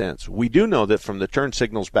make any sense. We do know that from the turn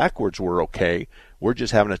signals backwards we're okay. We're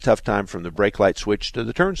just having a tough time from the brake light switch to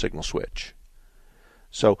the turn signal switch.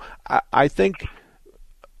 So I think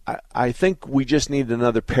we just need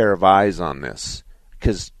another pair of eyes on this,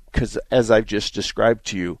 because as I've just described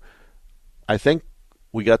to you, I think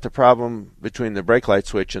we got the problem between the brake light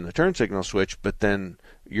switch and the turn signal switch, but then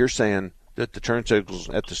you're saying that the turn signals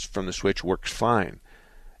from the switch works fine.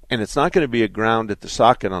 And it's not going to be a ground at the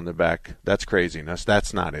socket on the back. That's craziness.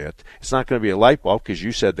 That's not it. It's not going to be a light bulb, because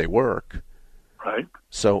you said they work. Right.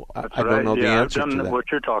 So I don't know the answer I've done to that.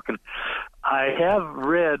 what you're talking. I have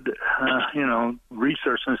read,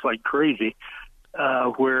 research, and it's like crazy,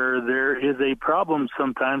 where there is a problem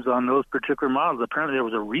sometimes on those particular models. Apparently there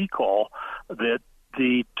was a recall that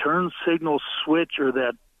the turn signal switch, or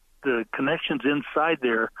that the connections inside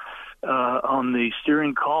there on the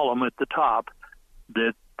steering column at the top,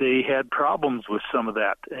 that they had problems with some of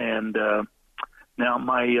that. And now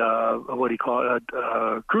my,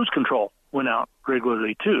 cruise control went out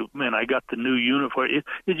regularly too. Man, I got the new unit for it.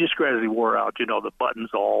 It just gradually wore out. The buttons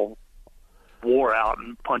all wore out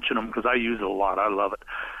and punching them, because I use it a lot. I love it.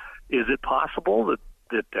 Is it possible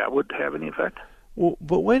that would have any effect? Well,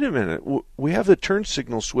 but wait a minute. We have the turn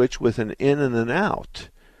signal switch with an in and an out.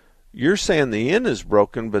 You're saying the in is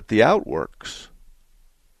broken, but the out works.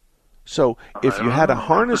 So if you had a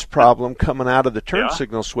harness problem coming out of the turn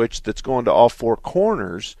signal switch that's going to all four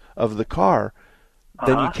corners of the car,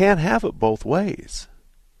 then you can't have it both ways.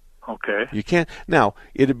 Okay. You can't. Now,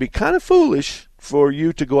 it'd be kind of foolish for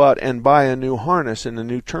you to go out and buy a new harness and a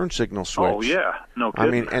new turn signal switch. Oh, yeah. No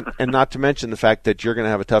kidding. I mean, and not to mention the fact that you're going to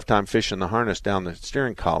have a tough time fishing the harness down the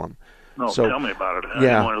steering column. No, so, tell me about it. I yeah.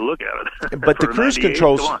 didn't want to look at it. But the cruise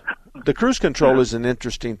control Yeah. is an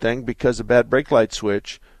interesting thing, because a bad brake light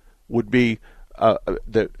switch would be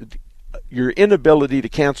your inability to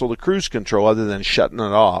cancel the cruise control, other than shutting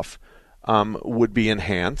it off, would be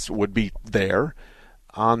enhanced, would be there.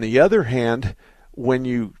 On the other hand, when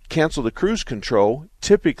you cancel the cruise control,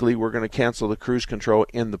 typically we're going to cancel the cruise control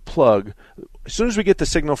in the plug. As soon as we get the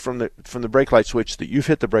signal from the brake light switch that you've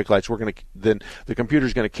hit the brake lights, then the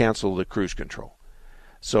computer's going to cancel the cruise control.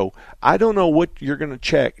 So I don't know what you're going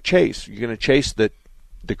to chase. You're going to chase that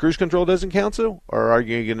the cruise control doesn't cancel, or are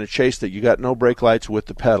you going to chase that you got no brake lights with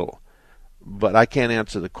the pedal? But I can't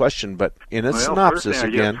answer the question. But in a synopsis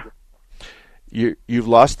again, you've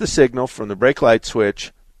lost the signal from the brake light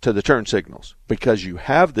switch to the turn signals, because you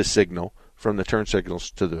have the signal from the turn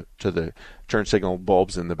signals to the turn signal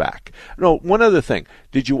bulbs in the back. No, one other thing.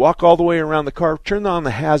 Did you walk all the way around the car? Turn on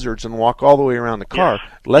the hazards and walk all the way around the car.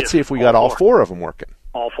 Yes. Let's see if we got all four of them working.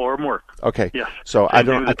 All four of them work. Okay. Yes. So I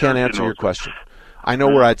can't answer your question. I know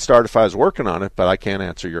where I'd start if I was working on it, but I can't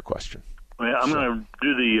answer your question. Well, I'm going to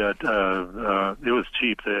do the. It was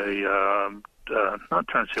cheap. Not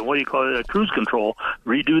turn signal. What do you call it? Cruise control.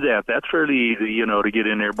 Redo that. That's fairly easy, to get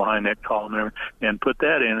in there behind that column and put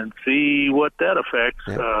that in and see what that affects.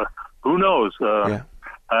 Yeah. Who knows? Yeah.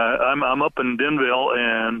 I'm up in Denville,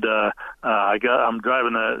 and I'm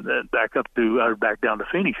driving back down to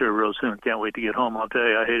Phoenix here real soon. Can't wait to get home. I'll tell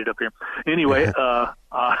you, I hate it up here. Anyway,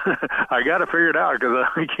 I got to figure it out, because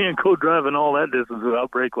I can't go driving all that distance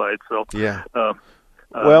without brake lights. So yeah.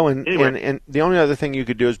 Anyway. And the only other thing you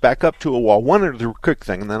could do is back up to a wall. One other quick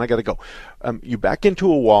thing, and then I got to go. You back into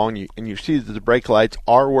a wall, and you see that the brake lights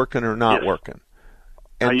are working or not working.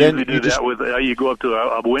 And I then usually do that with you go up to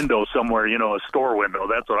a window somewhere, a store window.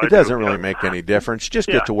 That's what I do. It doesn't really make any difference. Just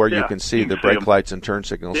get to where you can see the brake lights and turn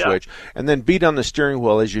signal switch, and then beat on the steering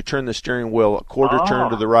wheel as you turn the steering wheel a quarter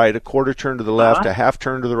turn to the right, a quarter turn to the left, a half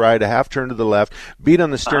turn to the right, a half turn to the left. Beat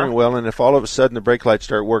on the steering wheel, and if all of a sudden the brake lights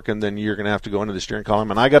start working, then you're going to have to go into the steering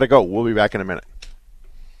column. And I got to go. We'll be back in a minute.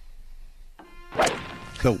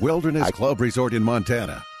 The Wilderness Club Resort in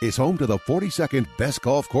Montana is home to the 42nd best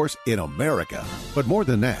golf course in America. But more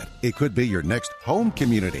than that, it could be your next home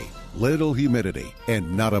community. Little humidity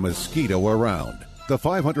and not a mosquito around. The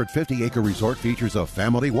 550-acre resort features a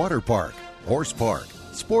family water park, horse park,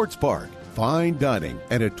 sports park, fine dining,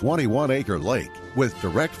 and a 21-acre lake with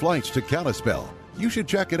direct flights to Kalispell. You should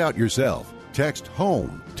check it out yourself. Text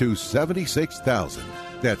HOME to 76,000.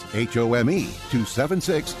 That's HOME to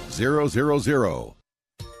 76000.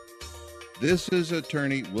 This is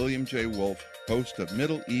attorney William J. Wolf, host of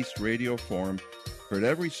Middle East Radio Forum, heard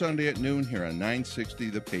every Sunday at noon here on 960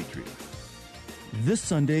 The Patriot. This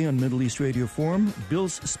Sunday on Middle East Radio Forum,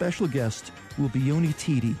 Bill's special guest will be Yoni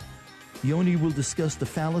Titi. Yoni will discuss the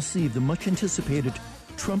fallacy of the much-anticipated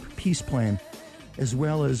Trump peace plan, as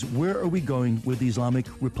well as where are we going with the Islamic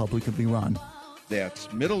Republic of Iran.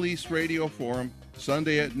 That's Middle East Radio Forum,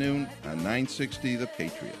 Sunday at noon on 960 The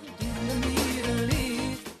Patriot.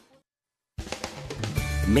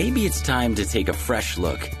 Maybe it's time to take a fresh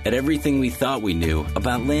look at everything we thought we knew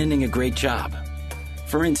about landing a great job.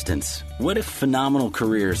 For instance, what if phenomenal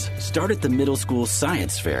careers start at the middle school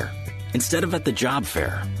science fair instead of at the job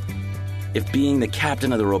fair? If being the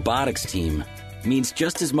captain of the robotics team means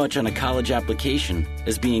just as much on a college application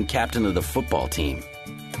as being captain of the football team.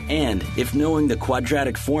 And if knowing the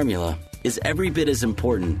quadratic formula is every bit as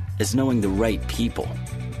important as knowing the right people.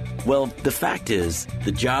 Well, the fact is,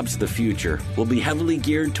 the jobs of the future will be heavily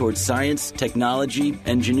geared towards science, technology,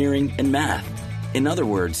 engineering, and math. In other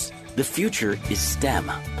words, the future is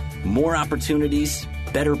STEM. More opportunities,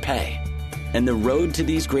 better pay. And the road to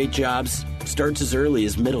these great jobs starts as early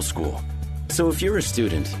as middle school. So if you're a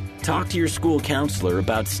student, talk to your school counselor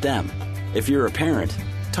about STEM. If you're a parent,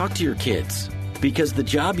 talk to your kids. Because the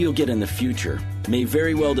job you'll get in the future may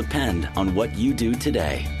very well depend on what you do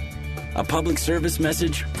today. A public service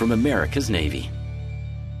message from America's Navy.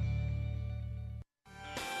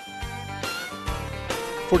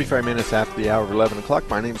 45 minutes after the hour of 11 o'clock.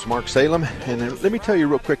 My name's Mark Salem, and let me tell you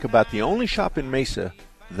real quick about the only shop in Mesa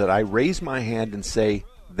that I raise my hand and say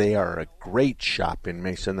they are a great shop in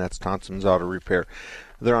Mesa, and that's Thompson's Auto Repair.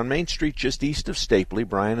 They're on Main Street just east of Stapley.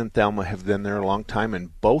 Brian and Thelma have been there a long time,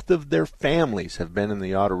 and both of their families have been in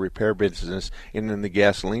the auto repair business and in the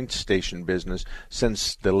gasoline station business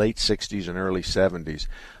since the late 60s and early 70s.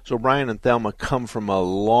 So Brian and Thelma come from a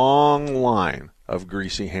long line of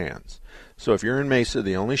greasy hands. So if you're in Mesa,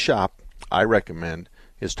 the only shop I recommend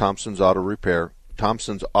is Thompson's Auto Repair,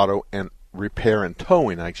 Thompson's Auto and Repair and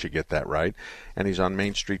Towing, I should get that right, and he's on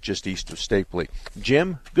Main Street just east of Stapley.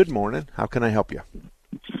 Jim, good morning. How can I help you?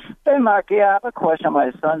 Hey, Mark. Yeah, I have a question on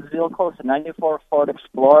my son's vehicle. It's a 94 Ford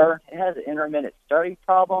Explorer. It has an intermittent starting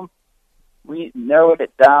problem. We narrowed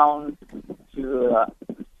it down to a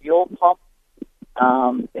fuel pump.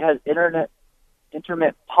 It has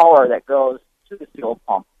intermittent power that goes to the fuel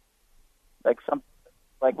pump.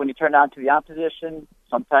 Like when you turn it on to the on position,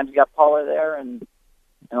 sometimes you got power there, and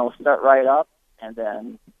it'll start right up, and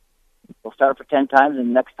then it'll start for 10 times, and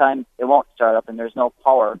the next time it won't start up, and there's no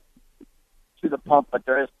power to the pump, but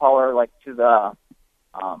there is power to the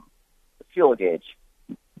fuel gauge.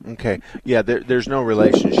 Okay. Yeah, there's no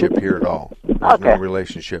relationship here at all. There's no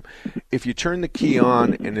relationship. If you turn the key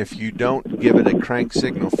on and if you don't give it a crank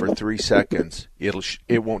signal for 3 seconds,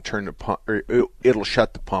 it won't turn the pump, or it'll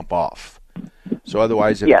shut the pump off. So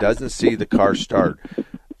otherwise, if it doesn't see the car start,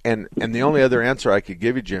 and the only other answer I could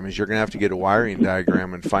give you, Jim, is you're going to have to get a wiring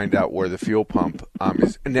diagram and find out where the fuel pump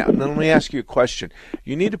is. Now, let me ask you a question.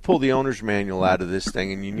 You need to pull the owner's manual out of this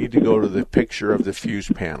thing, and you need to go to the picture of the fuse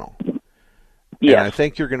panel. Yeah. And I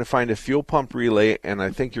think you're going to find a fuel pump relay, and I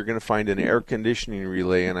think you're going to find an air conditioning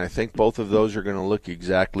relay, and I think both of those are going to look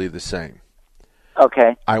exactly the same.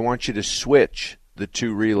 Okay. I want you to switch the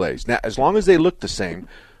two relays. Now, as long as they look the same,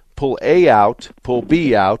 pull A out, pull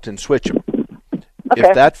B out, and switch them. Okay.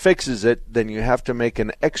 If that fixes it, then you have to make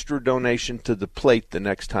an extra donation to the plate the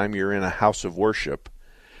next time you're in a house of worship.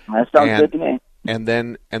 That sounds good to me. And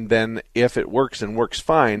then if it works and works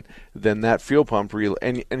fine, then that fuel pump relay,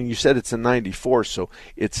 and you said it's a 94, so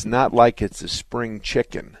it's not like it's a spring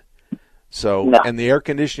chicken. So no. And the air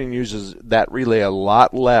conditioning uses that relay a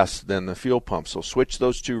lot less than the fuel pump. So switch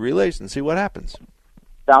those two relays and see what happens.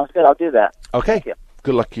 Sounds good. I'll do that. Okay.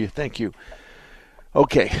 Good luck to you. Thank you.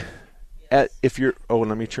 Okay. If you're,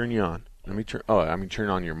 let me turn you on. Turn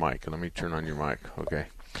on your mic. Let me turn on your mic. Okay.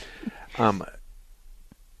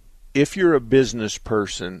 If you're a business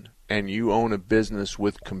person and you own a business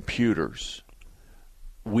with computers,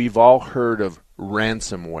 we've all heard of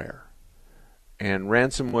ransomware. And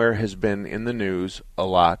ransomware has been in the news a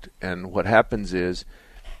lot. And what happens is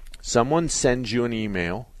Someone sends you an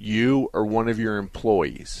email, you or one of your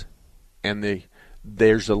employees, and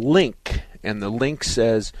there's a link, and the link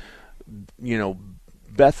says,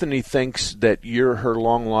 Bethany thinks that you're her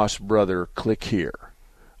long-lost brother, click here.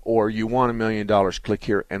 Or you want $1 million, click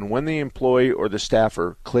here. And when the employee or the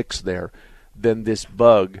staffer clicks there, then this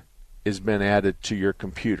bug has been added to your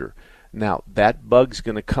computer. Now, that bug's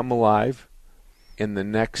going to come alive in the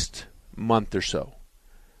next month or so.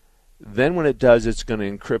 Then when it does, it's going to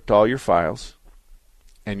encrypt all your files,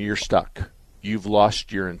 and you're stuck. You've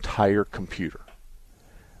lost your entire computer.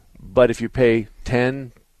 But if you pay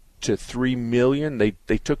 $10 to $3 million,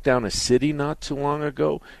 they took down a city not too long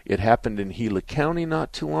ago. It happened in Gila County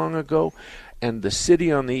not too long ago, and the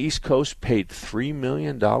city on the East Coast paid $3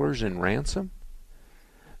 million in ransom.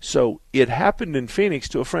 So it happened in Phoenix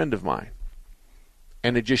to a friend of mine,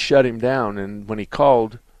 and it just shut him down. And when he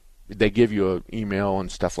called, they give you an email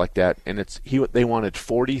and stuff like that, and they wanted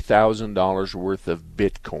 $40,000 worth of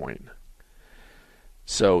Bitcoin.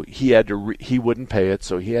 So he wouldn't pay it,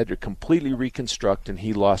 so he had to completely reconstruct, and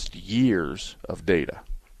he lost years of data.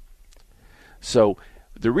 So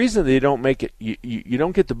the reason they don't make it, you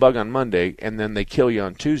don't get the bug on Monday, and then they kill you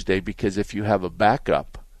on Tuesday, because if you have a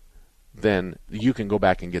backup, then you can go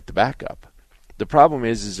back and get the backup. The problem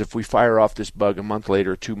is if we fire off this bug a month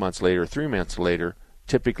later, 2 months later, 3 months later,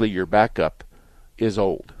 typically your backup is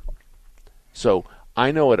old. So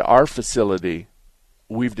I know at our facility,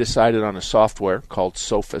 we've decided on a software called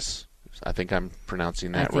Sophos. I think I'm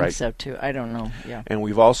pronouncing that right. I think so, too. I don't know. Yeah. And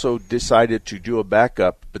we've also decided to do a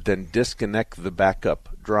backup, but then disconnect the backup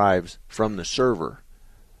drives from the server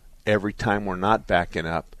every time we're not backing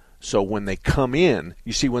up. So when they come in,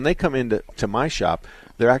 you see, when they come into my shop,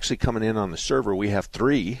 they're actually coming in on the server. We have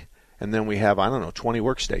 3, and then we have, 20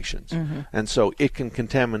 workstations. Mm-hmm. And so it can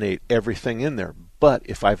contaminate everything in there. But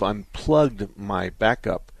if I've unplugged my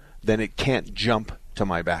backup, then it can't jump to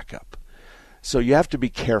my backup. So you have to be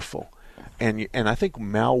careful. And I think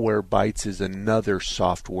Malwarebytes is another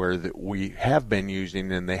software that we have been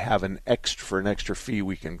using, and they have for an extra fee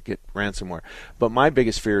we can get ransomware. But my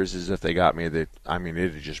biggest fear is if they got me,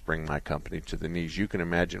 it'd just bring my company to the knees. You can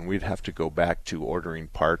imagine we'd have to go back to ordering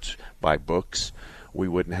parts by books. We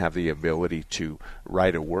wouldn't have the ability to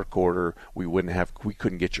write a work order. We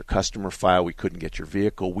couldn't get your customer file. We couldn't get your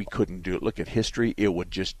vehicle. We couldn't look at history. It would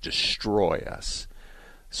just destroy us.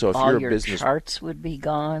 So if all you're your a business, charts would be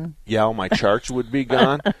gone. Yeah, all my charts would be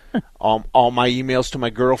gone. All my emails to my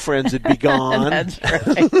girlfriends would be gone. That's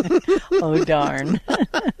right. Oh, darn.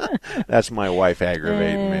 That's my wife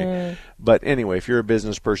aggravating me. But anyway, if you're a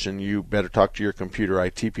business person, you better talk to your computer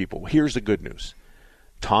IT people. Here's the good news.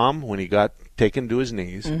 Tom, when he got taken to his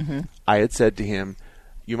knees, mm-hmm. I had said to him,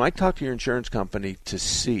 you might talk to your insurance company to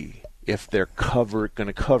see if they're going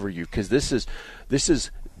to cover you, because this is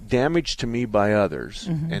damage to me by others,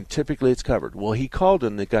 mm-hmm. and typically it's covered. Well, he called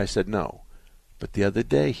and the guy said no. But the other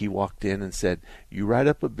day he walked in and said, you write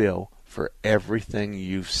up a bill for everything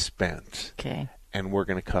you've spent, okay, and we're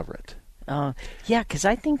going to cover it. Yeah, because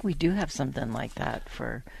I think we do have something like that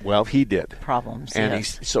for. Well, he did problems, and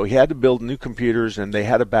yes. So he had to build new computers, and they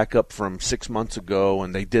had a backup from 6 months ago,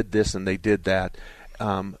 and they did this and they did that,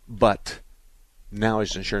 but now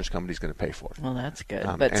his insurance company's going to pay for it. Well, that's good,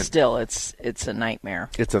 but still, it's a nightmare.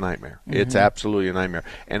 It's a nightmare. Mm-hmm. It's absolutely a nightmare.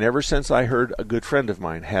 And ever since I heard a good friend of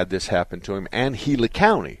mine had this happen to him, and Gila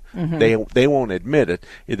County, mm-hmm. they won't admit it.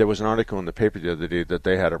 There was an article in the paper the other day that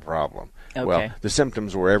they had a problem. Okay. Well, the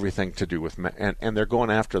symptoms were everything to do with, and they're going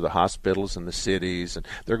after the hospitals and the cities, and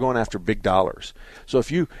they're going after big dollars. So if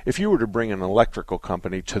you were to bring an electrical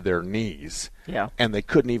company to their knees, yeah, and they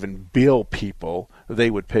couldn't even bill people, they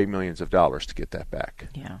would pay millions of dollars to get that back.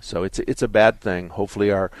 Yeah. So it's a bad thing. Hopefully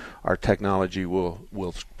our technology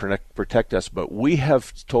will protect us, but we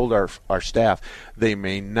have told our staff they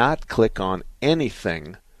may not click on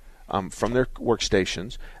anything from their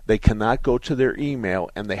workstations. They cannot go to their email,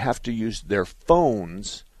 and they have to use their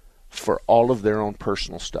phones for all of their own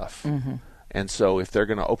personal stuff. Mm-hmm. And so if they're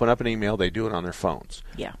going to open up an email, they do it on their phones.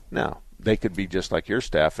 Yeah. Now, they could be just like your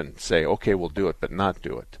staff and say, okay, we'll do it, but not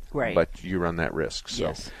do it. Right. But you run that risk. So.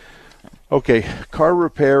 Yes. Okay, car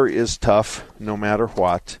repair is tough no matter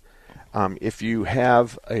what. If you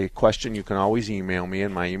have a question, you can always email me,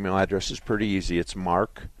 and my email address is pretty easy. It's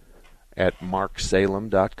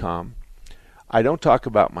mark@marksalem.com. I don't talk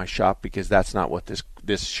about my shop because that's not what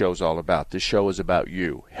this show's all about. This show is about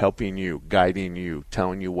you, helping you, guiding you,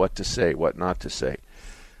 telling you what to say, what not to say.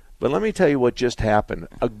 But let me tell you what just happened.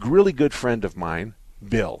 A really good friend of mine,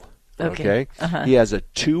 Bill, okay? Uh-huh. He has a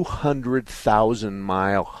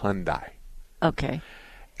 200,000-mile Hyundai. Okay.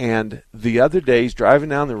 And the other day, he's driving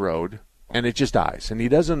down the road and it just dies, and he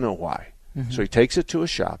doesn't know why. Mm-hmm. So he takes it to a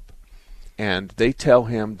shop, and they tell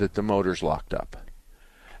him that the motor's locked up.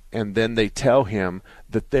 And then they tell him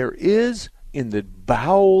that there is, in the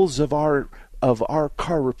bowels of our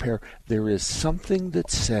car repair, there is something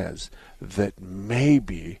that says that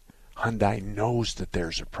maybe Hyundai knows that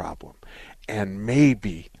there's a problem, and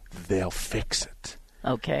maybe they'll fix it.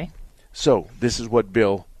 Okay. So this is what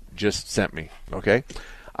Bill just sent me, okay?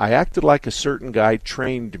 I acted like a certain guy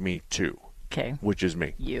trained me to. Okay. Which is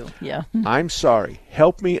me. You, yeah. I'm sorry.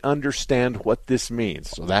 Help me understand what this means.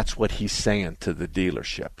 So that's what he's saying to the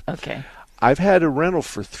dealership. Okay. I've had a rental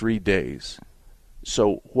for 3 days.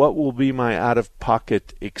 So what will be my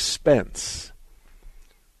out-of-pocket expense?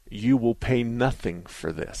 You will pay nothing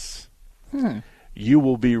for this. You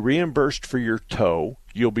will be reimbursed for your tow.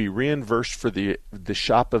 You'll be reimbursed for the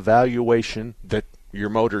shop evaluation that your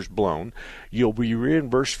motor's blown. You'll be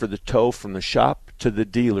reimbursed for the tow from the shop to the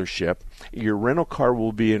dealership. Your rental car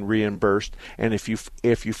will be reimbursed, and if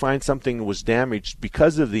you find something was damaged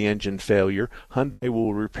because of the engine failure, Hyundai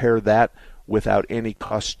will repair that without any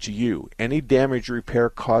cost to you. Any damage repair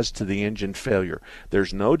caused to the engine failure.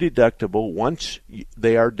 There's no deductible. Once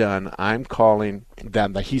they are done, I'm calling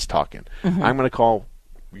them. He's talking. Mm-hmm. I'm going to call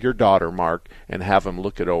your daughter, Mark, and have him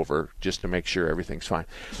look it over just to make sure everything's fine.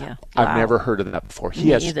 Yeah. I've Wow. never heard of that before. He Me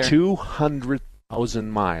has either.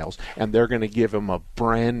 200,000 miles, and they're going to give him a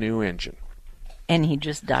brand new engine. And he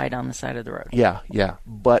just died on the side of the road. Yeah.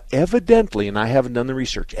 But evidently, and I haven't done the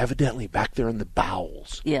research, evidently back there in the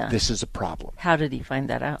bowels, Yeah. this is a problem. How did he find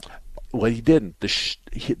that out? Well, he didn't.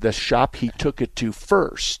 The shop he took it to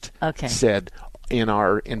first Okay. said, in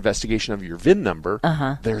our investigation of your VIN number,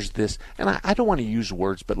 there's this, and I don't want to use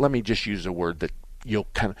words, but let me just use a word that you'll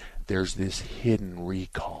kind of, there's this hidden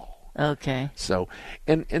recall. Okay. So,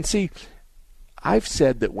 and see, I've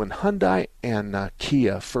said that when Hyundai and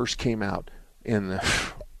Kia first came out in the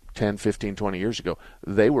 10, 15, 20 years ago,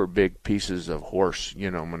 they were big pieces of horse,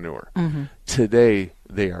 manure. Mm-hmm. Today,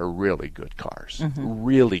 they are really good cars.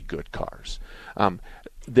 Really good cars.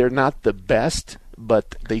 They're not the best,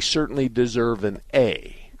 but they certainly deserve an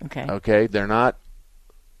A. Okay? They're not...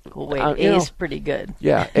 Well, wait, A's pretty good.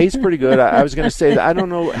 Yeah, A's pretty good. I was going to say that I don't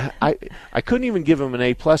know. I couldn't even give them an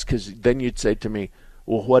A+, because then you'd say to me,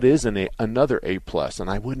 well, what is another A+? And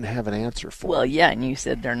I wouldn't have an answer for it. Well, yeah, and you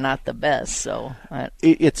said they're not the best, so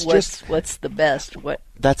what's the best? What?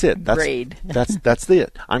 That's it. Grade. That's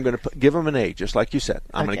it. I'm going to give them an A, just like you said.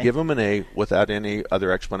 I'm going to Okay. give them an A without any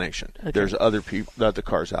other explanation. Okay. There's other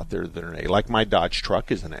cars out there that are an A. Like my Dodge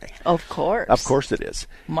truck is an A. Of course. Of course it is.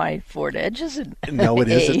 My Ford Edge is an No, it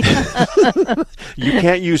A. isn't. You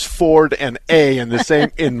can't use Ford and A in the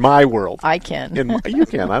same in my world. I can. You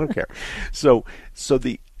can. I don't care. So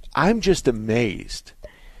I'm just amazed.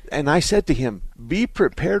 And I said to him, be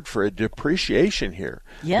prepared for a depreciation here.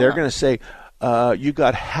 Yeah. They're going to say, you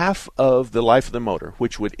got half of the life of the motor,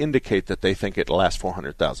 which would indicate that they think it'll last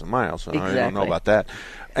 400,000 miles. And I don't know Exactly. about that.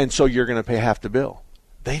 And so you're going to pay half the bill.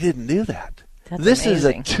 They didn't do that. That's this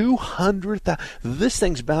amazing. is a 200,000. This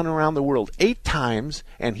thing's bound around the world 8 times,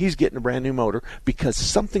 and he's getting a brand new motor because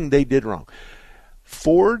something they did wrong.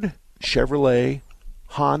 Ford, Chevrolet,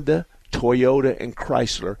 Honda, Toyota, and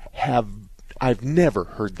Chrysler I've never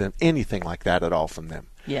heard them anything like that at all from them.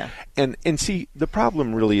 Yeah. And see, the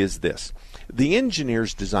problem really is this. The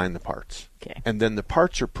engineers design the parts. Okay. And then the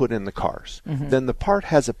parts are put in the cars. Mhm. Then the part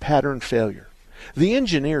has a pattern failure. The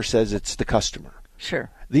engineer says it's the customer.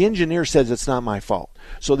 Sure. The engineer says it's not my fault.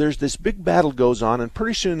 So there's this big battle goes on, and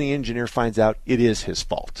pretty soon the engineer finds out it is his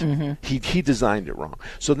fault. Mhm. He designed it wrong.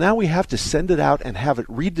 So now we have to send it out and have it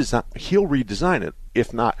redesigned. He'll redesign it.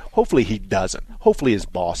 If not, hopefully he doesn't. Hopefully his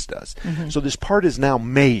boss does. Mhm. So this part is now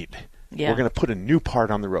made. Yeah. We're going to put a new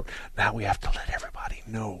part on the road. Now we have to let everybody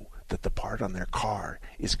know that the part on their car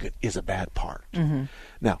is a bad part. Mhm.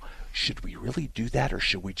 Now, should we really do that, or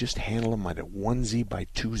should we just handle them at a onesie by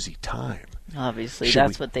twosie time? Obviously, Should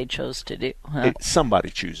that's we- what they chose to do. Huh? Somebody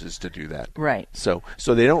chooses to do that. Right. So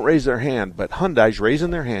they don't raise their hand, but Hyundai's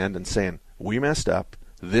raising their hand and saying, we messed up.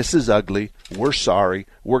 This is ugly. We're sorry.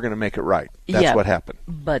 We're going to make it right. That's Yeah, what happened.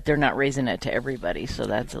 But they're not raising it to everybody, so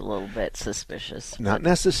that's a little bit suspicious. Not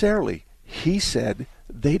necessarily. He said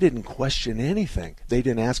they didn't question anything. They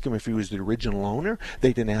didn't ask him if he was the original owner.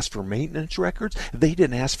 They didn't ask for maintenance records. They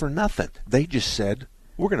didn't ask for nothing. They just said,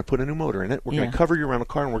 we're going to put a new motor in it. We're going Yeah. to cover your rental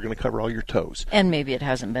car, and we're going to cover all your tows. And maybe it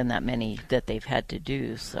hasn't been that many that they've had to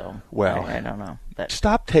do, so Well, I don't know. it.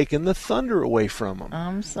 Stop taking the thunder away from them.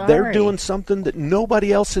 I'm sorry. They're doing something that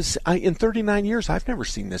nobody else has. In 39 years, I've never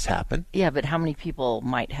seen this happen. Yeah, but how many people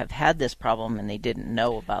might have had this problem and they didn't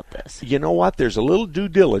know about this? You know what? There's a little due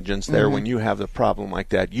diligence there when you have a problem like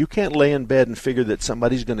that. You can't lay in bed and figure that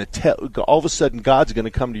somebody's going to tell. All of a sudden, God's going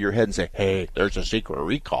to come to your head and say, "Hey, there's a secret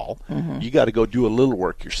recall." You got to go do a little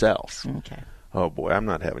work yourself. Okay. Oh boy, I'm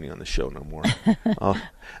not having you on the show no more.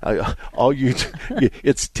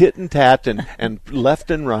 It's tit and tat and left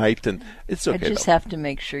and right, and it's okay. I just have to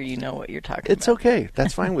make sure you know what you're talking about. It's okay.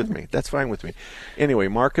 That's fine with me. That's fine with me. Anyway,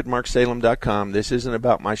 mark at marksalem.com. This isn't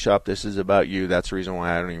about my shop. This is about you. That's the reason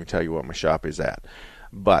why I don't even tell you what my shop is at.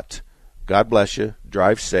 But God bless you.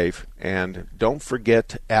 Drive safe, and don't forget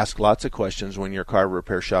to ask lots of questions when your car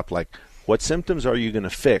repair shop, like, what symptoms are you going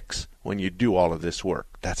to fix when you do all of this work?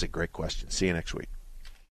 That's a great question. See you next week.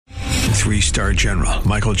 3-star General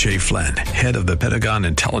Michael J. Flynn, head of the Pentagon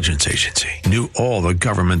Intelligence Agency, knew all the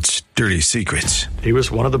government's dirty secrets. He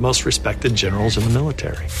was one of the most respected generals in the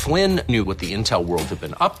military. Flynn knew what the intel world had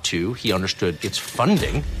been up to. He understood its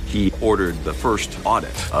funding. He ordered the first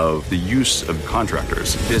audit of the use of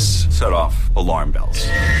contractors. This set off alarm bells.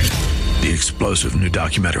 The explosive new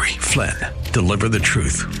documentary, Flynn, Deliver the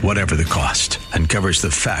Truth, Whatever the Cost, uncovers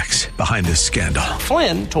the facts behind this scandal.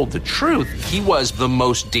 Flynn told the truth. He was the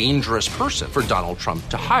most dangerous person for Donald Trump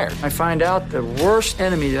to hire. I find out the worst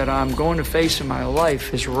enemy that I'm going to face in my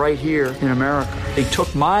life is right here in America. They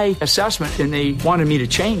took my assessment and they wanted me to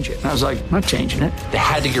change it. And I was like, I'm not changing it. They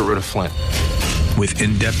had to get rid of Flynn. With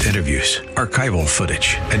in-depth interviews, archival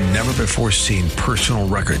footage, and never-before-seen personal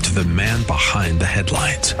records of the man behind the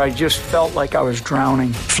headlines. I just felt like I was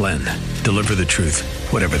drowning. Flynn, Deliver the Truth,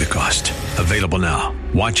 Whatever the Cost. Available now.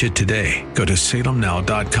 Watch it today. Go to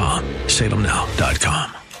salemnow.com.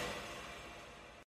 salemnow.com.